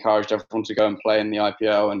encouraged everyone to go and play in the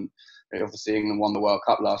IPL. And obviously England won the World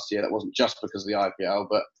Cup last year. That wasn't just because of the IPL,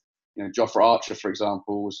 but you know, Jofra Archer, for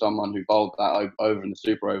example, was someone who bowled that over in the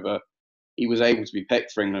Super Over. He was able to be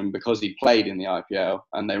picked for England because he played in the IPL,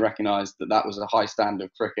 and they recognised that was a high standard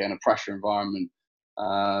of cricket and a pressure environment.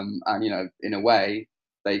 And you know, in a way,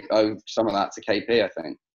 they owe some of that to KP, I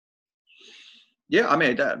think. Yeah, I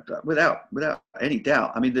mean, without any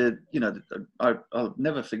doubt. I mean, I'll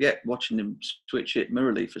never forget watching him switch hit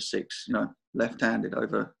Murali for 6. You know, left-handed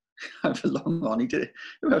over long on. He did it.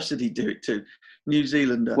 Who else did he do it to? New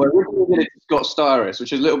Zealander. Well, he did it to Scott Styris,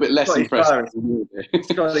 which is a little bit less impressive.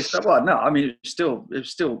 Well, no, I mean, it was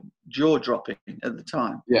still jaw-dropping at the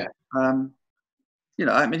time. Yeah. You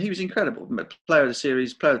know, I mean, he was incredible. Player of the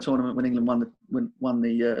series, player of the tournament when England won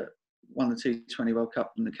the T20 World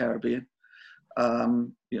Cup in the Caribbean.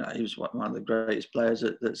 You know, he was one of the greatest players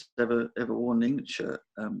that's ever worn an England shirt,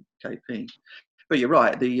 KP. But you're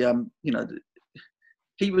right.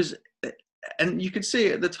 He was, and you could see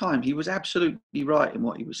at the time he was absolutely right in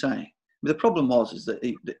what he was saying. But the problem was that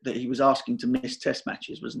he was asking to miss Test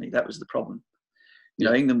matches, wasn't he? That was the problem. You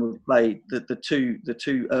know, England would play the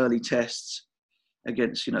two early tests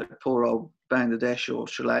against, you know, poor old Bangladesh or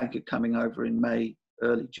Sri Lanka coming over in May,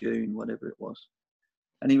 early June, whatever it was.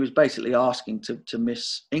 And he was basically asking to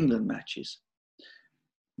miss England matches.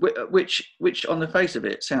 which on the face of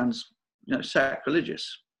it sounds,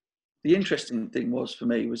 sacrilegious. The interesting thing was for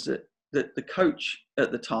me was that the coach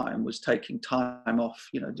at the time was taking time off.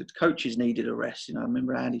 The coaches needed a rest. I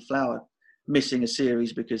remember Andy Flower missing a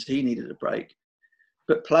series because he needed a break.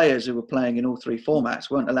 But players who were playing in all three formats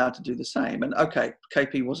weren't allowed to do the same. And okay,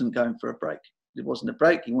 KP wasn't going for a break. It wasn't a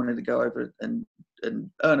break. He wanted to go over and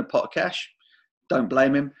earn a pot of cash. Don't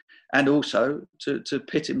blame him. And also to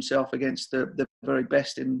pit himself against the very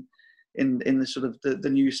best in the sort of the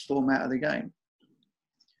newest format of the game.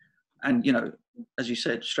 And, as you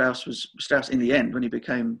said, Strauss in the end, when he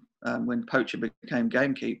became, when Poacher became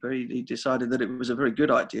gamekeeper, he decided that it was a very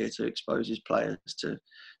good idea to expose his players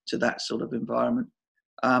to that sort of environment.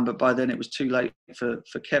 But by then it was too late for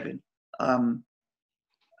Kevin.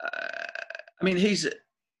 He's,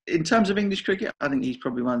 in terms of English cricket, I think he's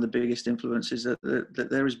probably one of the biggest influences that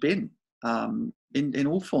there has been in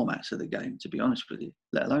all formats of the game, to be honest with you,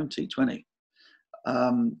 let alone T20.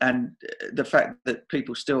 And the fact that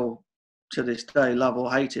people still, to this day, love or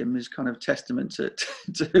hate him is kind of testament to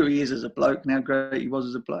who he is as a bloke and how great he was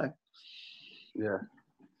as a player. Yeah.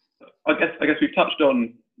 I guess we've touched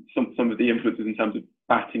on some of the influences in terms of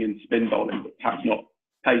batting and spin bowling, but perhaps not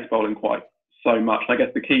pace bowling quite so much. I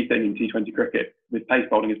guess the key thing in T20 cricket with pace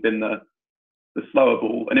bowling has been the slower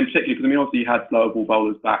ball, and in particular, because obviously you had slower ball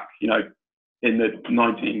bowlers back, in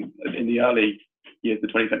the early years of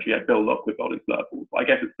the 20th century, you had Bill Lockwood bowling slower balls. But I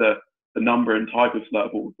guess it's the number and type of slower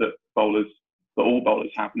balls that all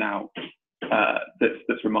bowlers have now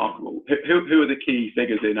that's remarkable. Who are the key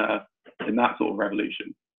figures in that sort of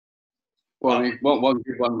revolution? Well, one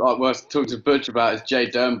good one I was talking to Butch about is Jay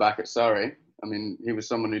Dernbach at Surrey. He was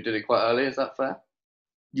someone who did it quite early. Is that fair?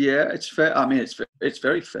 Yeah, it's fair. It's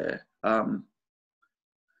very fair.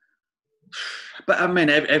 But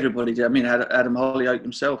everybody did. Adam Hollyoake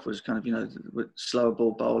himself was kind of, slower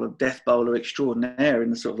ball bowler, death bowler extraordinaire in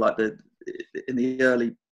the sort of in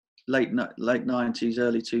the late 90s,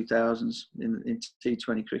 early 2000s in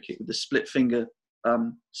T20 cricket with the split finger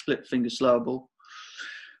slower ball.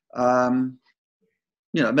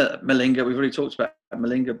 Malinga, we've already talked about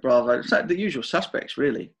Malinga, Bravo. It's like the usual suspects,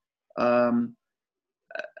 really. And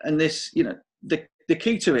this, the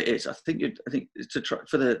key to it is, I think to try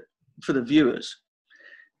for the viewers,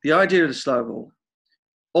 the idea of the slow ball,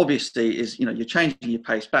 obviously, is you're changing your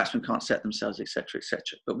pace. Batsmen can't set themselves, etc., etc.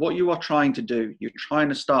 But what you are trying to do, you're trying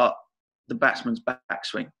to start the batsman's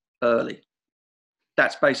backswing early.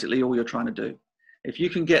 That's basically all you're trying to do. If you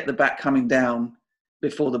can get the bat coming down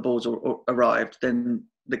before the ball's arrived, then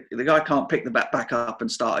the guy can't pick the bat back up and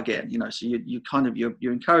start again. So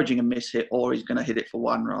you're encouraging a miss hit, or he's going to hit it for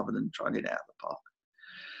one rather than trying to hit it out of the park.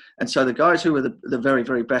 And so the guys who were the very,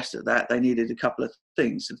 very best at that, they needed a couple of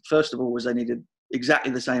things. First of all, was they needed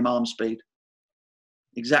exactly the same arm speed.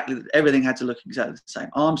 Everything had to look exactly the same.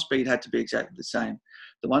 Arm speed had to be exactly the same.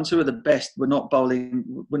 The ones who were the best were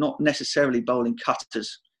not necessarily bowling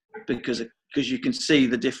cutters, because you can see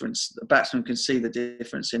the difference. The batsman can see the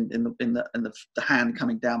difference in the hand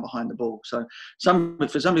coming down behind the ball. So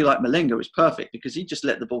for somebody like Malinga, it's perfect because he just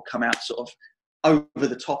let the ball come out sort of over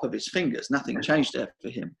the top of his fingers. Nothing changed there for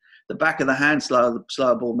him. The back of the hand slower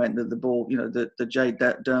ball meant that the ball, the Jay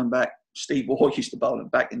Dernbach, Steve Waugh used to bowl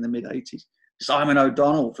it back in the mid 80s. Simon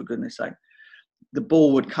O'Donnell, for goodness sake. The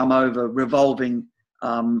ball would come over revolving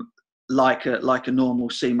like a normal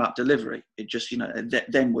seam up delivery. It just,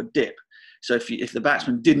 then would dip. So if the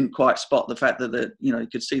batsman didn't quite spot the fact that he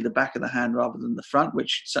could see the back of the hand rather than the front,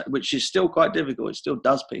 which is still quite difficult. It still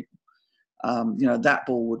does people. That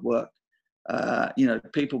ball would work.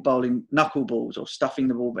 People bowling knuckleballs or stuffing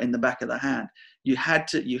the ball in the back of the hand. You had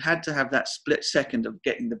to have that split second of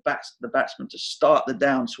getting the batsman to start the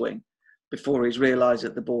downswing before he's realised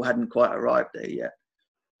that the ball hadn't quite arrived there yet.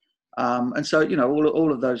 And so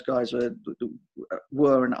all of those guys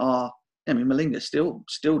were and are. Malinga's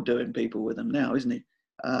still doing people with them now, isn't he?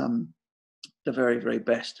 The very, very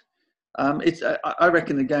best. I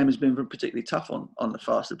reckon the game has been particularly tough on the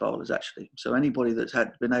faster bowlers, actually. So anybody that's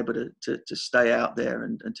been able to stay out there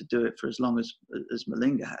and to do it for as long as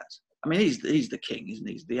Malinga has. He's the king, isn't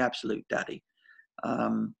he? He's the absolute daddy.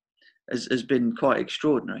 Has been quite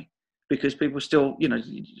extraordinary because people still,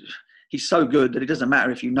 he's so good that it doesn't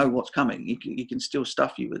matter if you know what's coming. He can still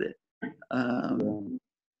stuff you with it.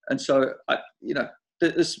 And so,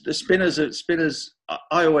 the spinners,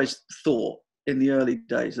 I always thought in the early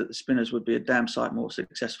days that the spinners would be a damn sight more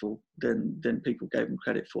successful than people gave them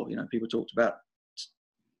credit for. People talked about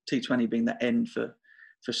T20 being the end for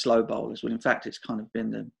slow bowlers. Well, in fact, it's kind of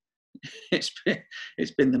been it's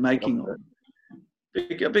been the making of it.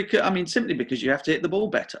 Because, I mean, simply because you have to hit the ball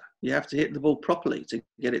better. You have to hit the ball properly to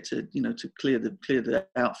get it to, to clear the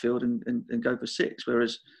outfield and go for six.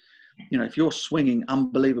 Whereas, if you're swinging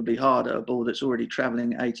unbelievably hard at a ball that's already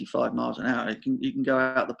travelling 85 miles an hour, you can go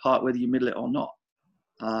out the park whether you middle it or not.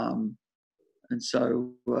 And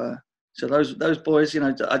so those boys,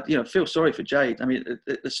 I feel sorry for Jade. I mean,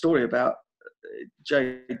 the story about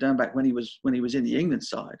Jade Dernbach when he was in the England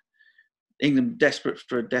side. England desperate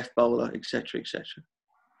for a death bowler, etc., etc.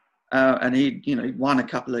 And he won a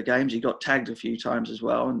couple of games. He got tagged a few times as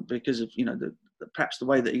well, and because of perhaps the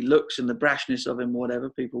way that he looks and the brashness of him, whatever,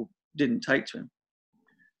 people didn't take to him.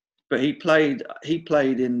 But he played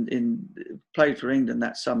for England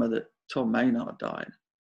that summer that Tom Maynard died.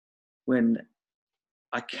 When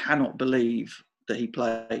I cannot believe that he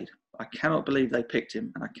played. I cannot believe they picked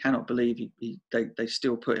him, and I cannot believe they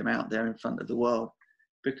still put him out there in front of the world.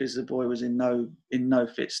 Because the boy was in no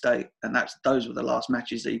fit state, and those were the last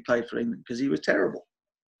matches that he played for England because he was terrible.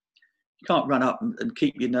 You can't run up and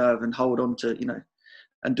keep your nerve and hold on to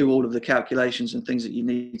and do all of the calculations and things that you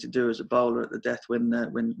need to do as a bowler at the death when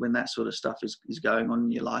that sort of stuff is going on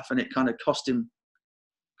in your life, and it kind of cost him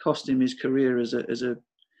his career as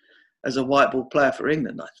a white ball player for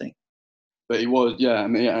England, I think. But he was, yeah. I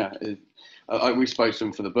mean, yeah. We spoke to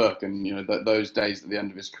him for the book, and those days at the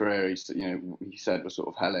end of his career, he said were sort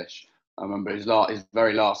of hellish. I remember his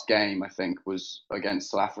very last game, I think, was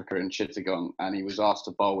against South Africa in Chittagong, and he was asked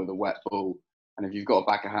to bowl with a wet ball. And if you've got a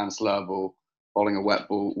backhand slur ball, bowling with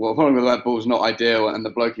a wet ball is not ideal. And the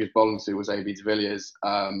bloke he was bowling to was AB de Villiers,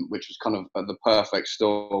 which was kind of the perfect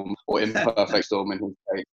storm or imperfect storm in his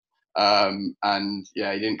case. And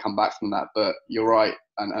yeah, he didn't come back from that. But you're right,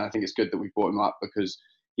 and I think it's good that we brought him up because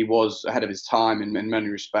he was ahead of his time in many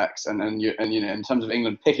respects, and in terms of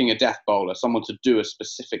England picking a death bowler, someone to do a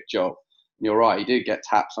specific job. And you're right, he did get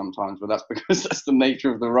tapped sometimes, but that's because that's the nature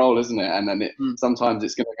of the role, isn't it? And then sometimes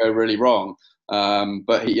it's going to go really wrong.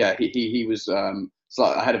 But he was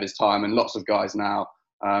slightly ahead of his time, and lots of guys now,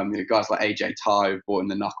 guys like AJ Tye who've brought in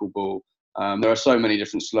the knuckleball. There are so many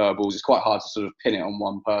different slur balls. It's quite hard to sort of pin it on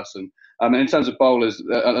one person. And in terms of bowlers,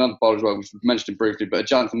 another bowler as well, we've mentioned him briefly, but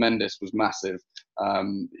Jonathan Mendes was massive.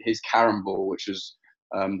 His carom ball, which was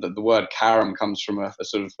the word carom comes from a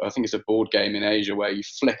sort of, I think it's a board game in Asia where you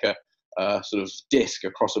flick a sort of disc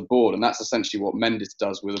across a board, and that's essentially what Mendes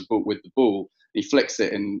does with the ball. He flicks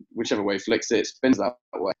it in whichever way he flicks it, it spins that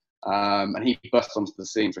way. And he burst onto the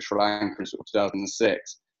scene for Sri Lanka in sort of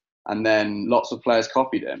 2006. And then lots of players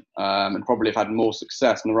copied him and probably have had more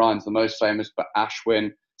success. Narayan's the most famous, but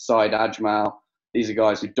Ashwin, Saeed Ajmal, these are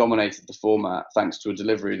guys who dominated the format thanks to a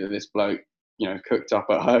delivery that this bloke, cooked up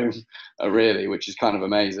at home, really, which is kind of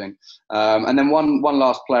amazing. And then one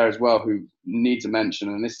last player as well who needs a mention,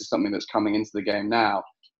 and this is something that's coming into the game now,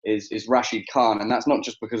 is Rashid Khan. And that's not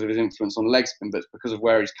just because of his influence on leg spin, but it's because of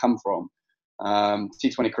where he's come from.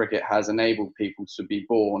 T20 cricket has enabled people to be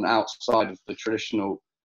born outside of the traditional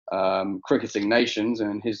cricketing nations,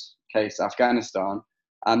 and in his case Afghanistan,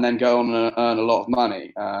 and then go on and earn a lot of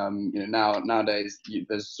money. Nowadays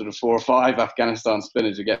there's sort of 4 or 5 Afghanistan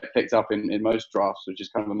spinners who get picked up in most drafts, which is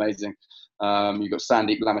kind of amazing. You've got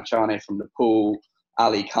Sandeep Lamachane from Nepal,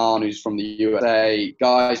 Ali Khan who's from the USA.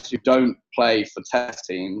 Guys who don't play for test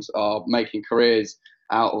teams are making careers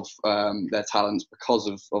out of their talents because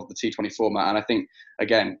of the T20 format. And I think,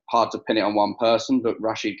 again, hard to pin it on one person, but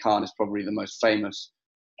Rashid Khan is probably the most famous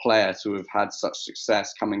player to have had such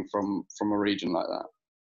success coming from a region like that.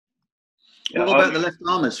 Yeah, what about the left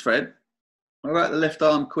armers, Fred? What about the left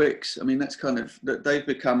arm quicks? I mean, that's they've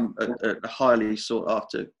become a highly sought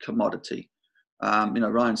after commodity.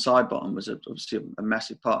 Ryan Sidebottom was obviously a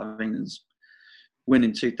massive part of England's win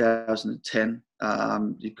in 2010.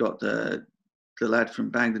 You've got the lad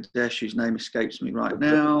from Bangladesh whose name escapes me right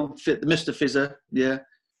now, Mr. Fizzer, yeah.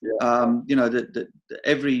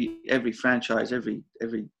 Every franchise, every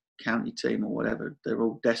county team or whatever, they're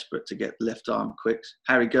all desperate to get left arm quicks.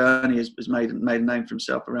 Harry Gurney has made a name for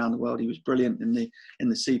himself around the world. He was brilliant in the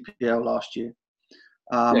CPL last year.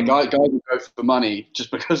 Guys will go for money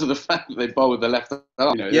just because of the fact that they bowl with the left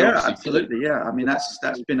arm. Absolutely. Yeah, I mean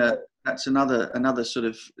that's another sort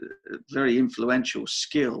of very influential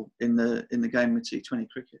skill in the game of T20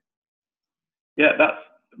 cricket. Yeah, that's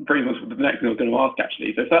pretty much the next thing I was going to ask,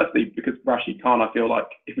 actually. So firstly, because Rashid Khan, I feel like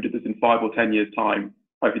if we did this in 5 or 10 years' time,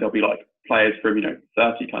 hopefully there'll be like players from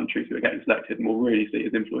 30 countries who are getting selected, and we'll really see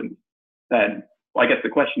his influence then. Well, I guess the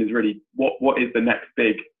question is really, what is the next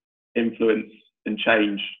big influence and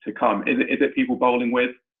change to come? Is it people bowling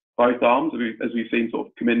with both arms, as we've seen sort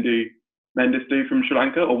of Mendes do from Sri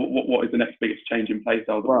Lanka, or what is the next biggest change in play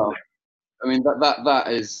style? Well, I mean, that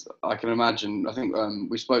is, I can imagine. I think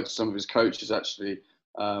we spoke to some of his coaches actually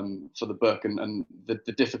for the book, and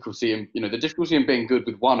the difficulty in the difficulty in being good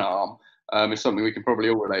with one arm is something we can probably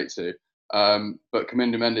all relate to. But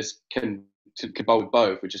Kamindu Mendes can bowl with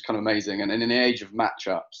both, which is kind of amazing. And in the age of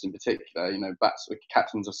matchups, in particular,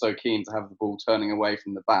 captains are so keen to have the ball turning away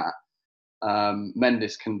from the bat.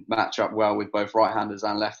 Mendes can match up well with both right-handers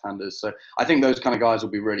and left-handers. So I think those kind of guys will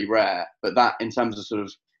be really rare. But that, in terms of sort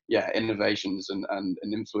of innovations and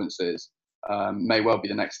influences, may well be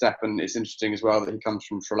the next step. And it's interesting as well that he comes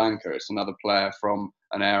from Sri Lanka. It's another player from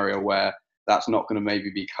an area where that's not going to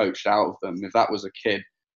maybe be coached out of them. If that was a kid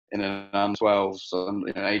in an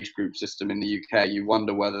under-12s age group system in the UK, you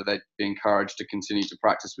wonder whether they'd be encouraged to continue to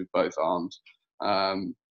practice with both arms.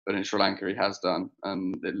 But in Sri Lanka, he has done.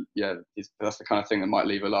 And that's the kind of thing that might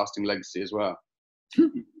leave a lasting legacy as well.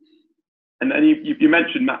 And you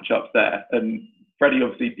mentioned matchups there. And Freddie,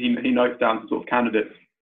 obviously, he notes down sort of candidates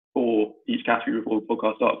for each category before the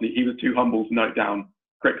podcast starts. And he was too humble to note down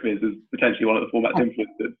CricViz as potentially one of the format's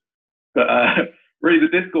influences. But really,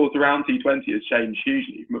 the discourse around T20 has changed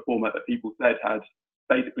hugely from a format that people said had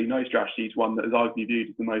basically no strategy to one that is arguably viewed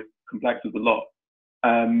as the most complex of the lot.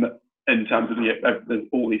 In terms of there's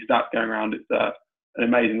all these stats going around, it's an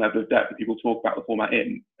amazing level of depth that people talk about the format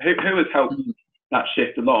in. Who has helped that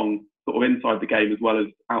shift along, sort of inside the game as well as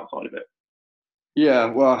outside of it? Yeah,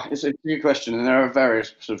 well, it's a good question, and there are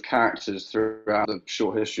various sort of characters throughout the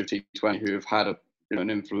short history of T20 who have had an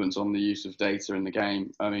influence on the use of data in the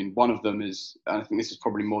game. I mean, one of them is, and I think this is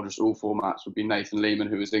probably more just all formats, would be Nathan Lehman,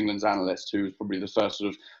 who was England's analyst, who was probably the first sort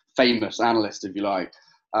of famous analyst, if you like.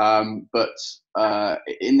 But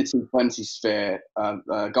in the T20 sphere,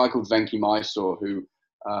 a guy called Venki Mysore, who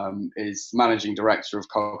is managing director of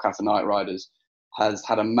Kolkata Knight Riders, has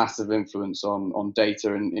had a massive influence on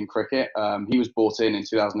data in cricket. He was brought in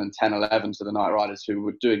 2010-11 to the Knight Riders, who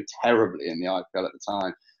were doing terribly in the IPL at the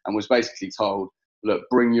time, and was basically told, look,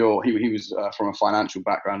 bring your, he was from a financial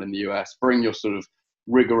background in the US, bring your sort of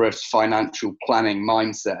rigorous financial planning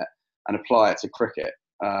mindset and apply it to cricket.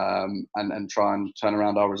 And try and turn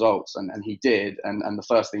around our results. And he did. And the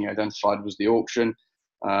first thing he identified was the auction.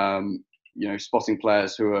 Spotting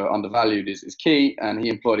players who are undervalued is key. And he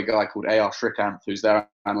employed a guy called A.R. Shrikant, who's their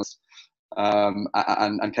analyst. And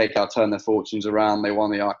KKR turned their fortunes around. They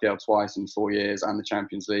won the IPL twice in 4 years and the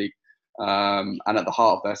Champions League. And at the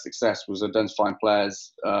heart of their success was identifying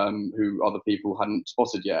players who other people hadn't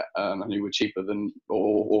spotted yet, and who were cheaper than,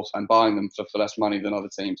 and buying them for less money than other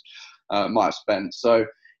teams might have spent. So,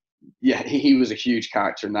 yeah, he was a huge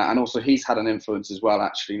character in that. And also he's had an influence as well,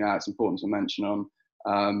 actually, now it's important to mention, on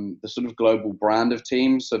the sort of global brand of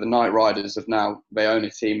teams. So the Knight Riders they own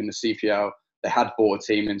a team in the CPL. They had bought a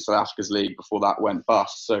team in South Africa's league before that went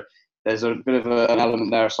bust. So there's a bit of an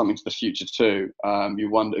element there of something to the future too. You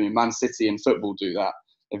wonder, Man City in football do that.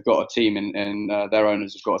 They've got a team in their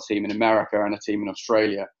owners have got a team in America and a team in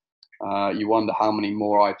Australia. You wonder how many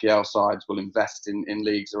more IPL sides will invest in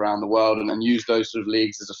leagues around the world and use those sort of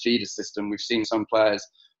leagues as a feeder system. We've seen some players,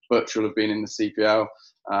 Butchell, have been in the CPL.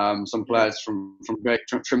 Some players from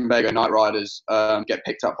Trimbago Knight Riders get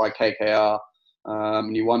picked up by KKR.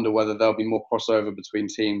 And you wonder whether there'll be more crossover between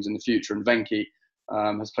teams in the future. And Venki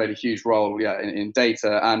has played a huge role in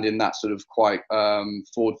data and in that sort of quite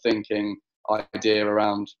forward-thinking idea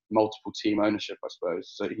around multiple team ownership, I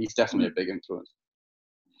suppose. So he's definitely a big influence.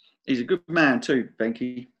 He's a good man too,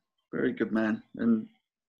 Venki. Very good man, and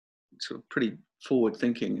sort of pretty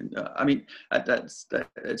forward-thinking. I mean,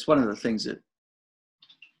 it's one of the things that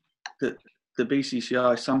the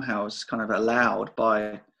BCCI somehow is kind of allowed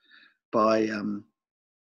by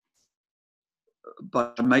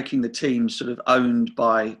making the teams sort of owned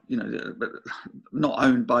by, not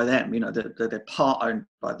owned by them, they're part owned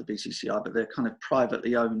by the BCCI, but they're kind of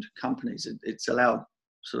privately owned companies. It's allowed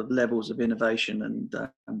sort of levels of innovation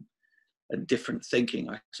and different thinking,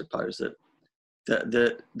 I suppose,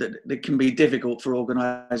 that can be difficult for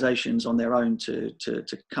organisations on their own to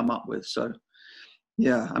come up with. So,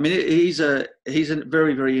 yeah, I mean, he's a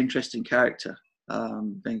very, very interesting character,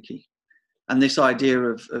 Venki, and this idea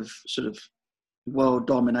of sort of world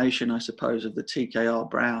domination, I suppose, of the TKR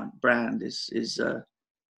brand is it's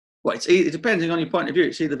depending on your point of view,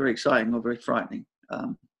 it's either very exciting or very frightening.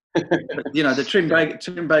 But, the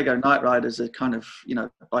Trimbago Knight Riders are kind of,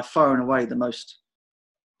 by far and away the most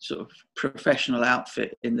sort of professional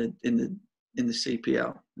outfit in the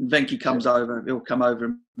CPL. And Venki comes over, he'll come over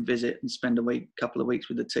and visit and spend couple of weeks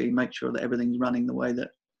with the team, make sure that everything's running the way that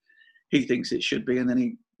he thinks it should be, and then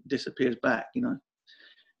he disappears back,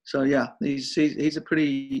 So yeah, he's a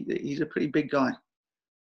pretty big guy.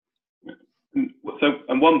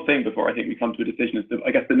 And one thing before I think we come to a decision is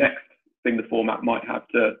I guess the next thing the format might have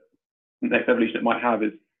the next evolution it might have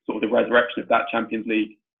is sort of the resurrection of that Champions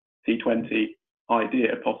League T20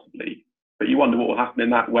 idea, possibly. But you wonder what will happen in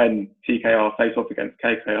that when TKR face off against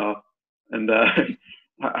KKR, and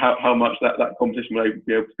how much that competition will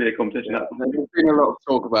be able to be a competition. Yeah, there's been a lot of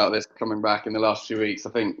talk about this coming back in the last few weeks.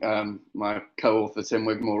 I think my co-author Tim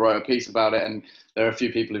Wigmore wrote a piece about it, and there are a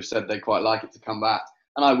few people who've said they'd quite like it to come back.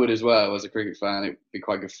 And I would as well. As a cricket fan, it would be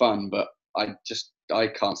quite good fun, but I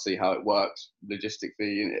can't see how it works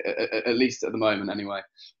logistically, at least at the moment anyway.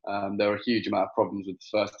 There are a huge amount of problems with the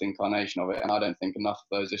first incarnation of it, and I don't think enough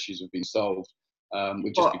of those issues have been solved.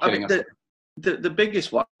 We'd just be killing us. The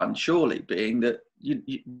biggest one, surely, being that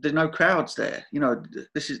there are no crowds there. You know,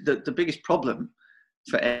 this is the biggest problem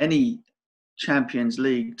for any Champions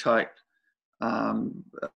League type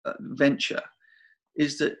venture,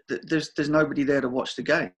 is that there's nobody there to watch the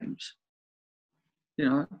games. You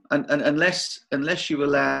know, and unless you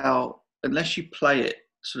play it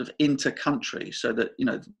sort of inter-country, so that, you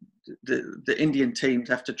know, the Indian teams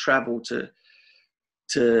have to travel to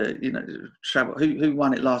travel. Who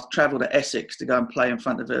won it last? Travel to Essex to go and play in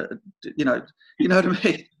front of you know what I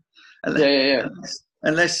mean?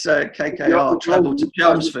 Unless KKR travel to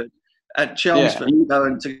Chelmsford. At Chelmsford,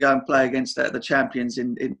 to go and play against the champions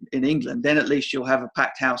in England, then at least you'll have a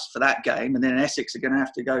packed house for that game, and then Essex are going to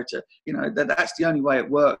have to go to, you know, that's the only way it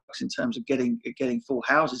works in terms of getting full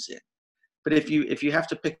houses in. But if you have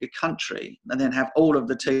to pick a country and then have all of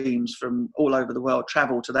the teams from all over the world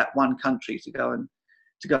travel to that one country to go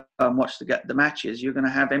and watch the matches, you're going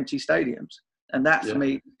to have empty stadiums, and that for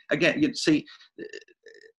me, again, you'd see.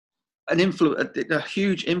 A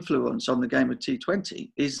huge influence on the game of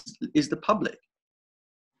T20 is the public.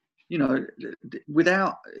 You know,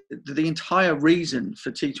 without the entire reason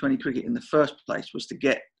for T20 cricket in the first place was to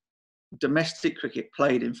get domestic cricket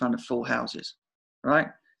played in front of full houses, right?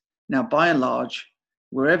 Now, by and large,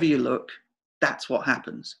 wherever you look, that's what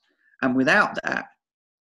happens. And without that,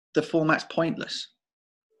 the format's pointless.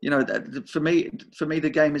 You know, for me,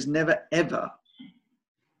 the game is never ever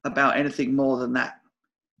about anything more than that.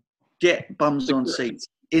 Get bums on seats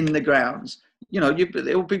in the grounds. You know,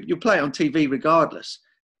 you'll play it on TV regardless,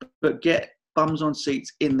 but get bums on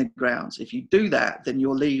seats in the grounds. If you do that, then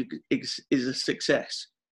your league is a success.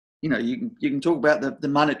 You know, you can talk about the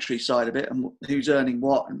monetary side of it and who's earning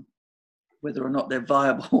what and whether or not they're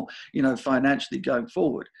viable, you know, financially going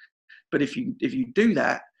forward. But if you do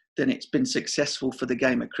that, then it's been successful for the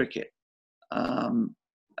game of cricket.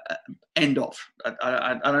 End of.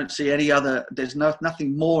 I don't see any other. There's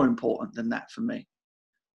nothing more important than that for me.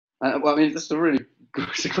 Well, I mean, it's a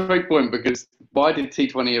great point, because why did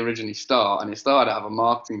T20 originally start? And it started out of a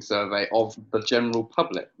marketing survey of the general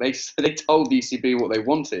public. They told the ECB what they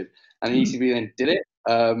wanted, and the ECB then did it.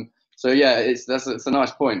 So yeah, it's a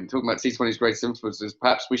nice point. Talking about T20's greatest influences,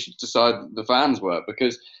 perhaps we should decide the fans were,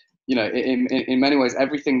 because, you know, in many ways,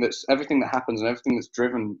 everything that happens and everything that's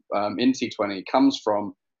driven in T20 comes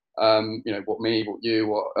from you know, what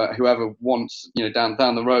you, whoever wants, you know,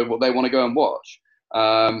 down the road, what they want to go and watch.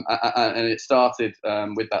 And it started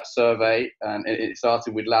with that survey, and it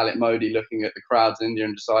started with Lalit Modi looking at the crowds in India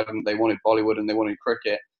and deciding that they wanted Bollywood and they wanted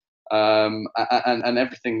cricket, and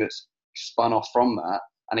everything that's spun off from that.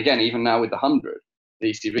 And again, even now with the 100,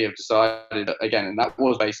 the ECB have decided that, again, and that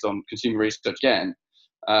was based on consumer research again,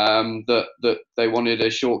 that they wanted a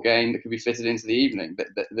short game that could be fitted into the evening. That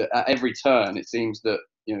at every turn, it seems that,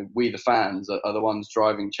 you know, we the fans are the ones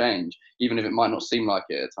driving change, even if it might not seem like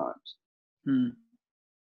it at times.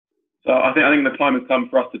 So I think the time has come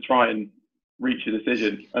for us to try and reach a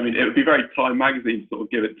decision. I mean, it would be very Time magazine to sort of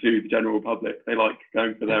give it to the general public. They like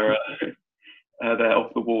going for their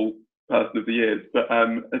off the wall person of the years. But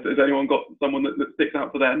has anyone got someone that sticks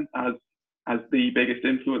out for them as the biggest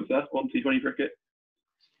influencer on T20 cricket?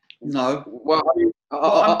 No. Well,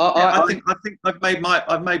 I think I've made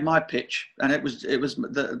my pitch, and it was the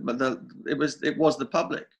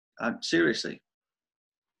public. Seriously,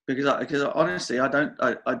 because honestly, I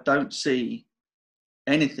don't see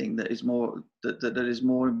anything that is more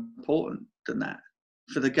important than that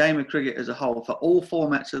for the game of cricket as a whole, for all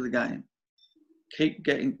formats of the game. Keep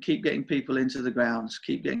getting people into the grounds,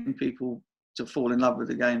 keep getting people to fall in love with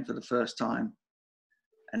the game for the first time,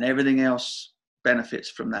 and everything else benefits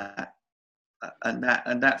from that, and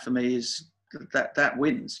that for me is that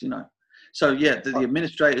wins, you know. So yeah, the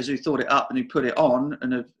administrators who thought it up and who put it on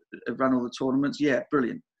and have run all the tournaments, yeah,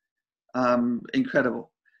 brilliant,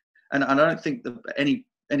 incredible. And I don't think that any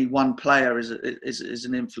one player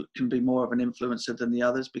can be more of an influencer than the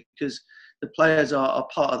others, because the players are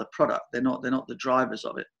part of the product. They're not the drivers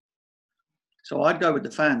of it. So I'd go with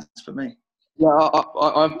the fans for me. Yeah,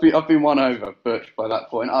 I've been won over, Butch, by that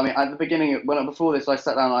point. I mean, at the beginning, before this, I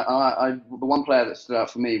sat down. The one player that stood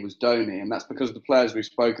out for me was Dhoni, and that's because the players we've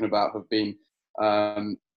spoken about have been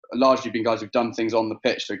largely been guys who've done things on the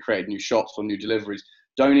pitch, so created new shots or new deliveries.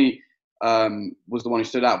 Dhoni was the one who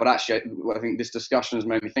stood out, but actually, I think this discussion has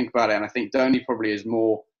made me think about it, and I think Dhoni probably is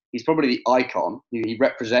more. He's probably the icon. He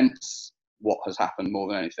represents what has happened more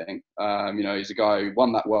than anything. He's a guy who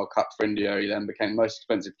won that World Cup for India. He then became the most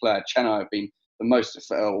expensive player. Chennai have been one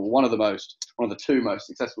of the two most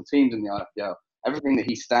successful teams in the IPL. Everything that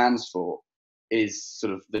he stands for is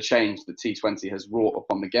sort of the change that T20 has wrought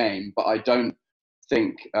upon the game. But I don't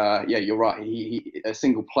think, you're right. A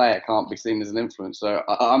single player can't be seen as an influence. So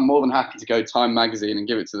I'm more than happy to go Time Magazine and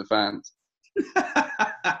give it to the fans.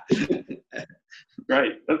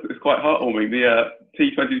 Great. It's quite heartwarming. The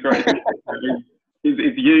T20's greatest is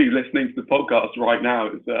you listening to the podcast right now.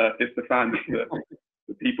 It's the fans,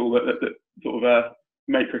 the people that sort of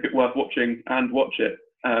make cricket worth watching and watch it.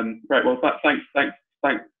 Great. Well, thanks,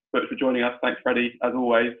 Butch, for joining us. Thanks, Freddie, as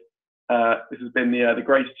always. This has been the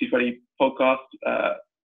Greatest T20 podcast,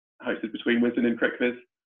 hosted between Wisden and CricViz.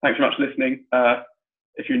 Thanks very much for listening.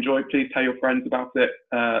 If you enjoyed, please tell your friends about it.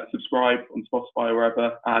 Subscribe on Spotify or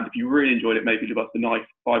wherever. And if you really enjoyed it, maybe leave us a nice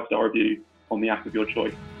 5-star review on the app of your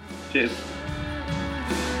choice. Cheers.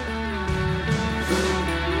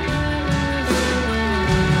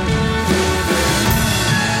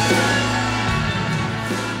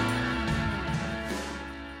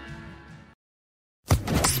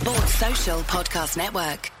 Sports Social Podcast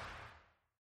Network.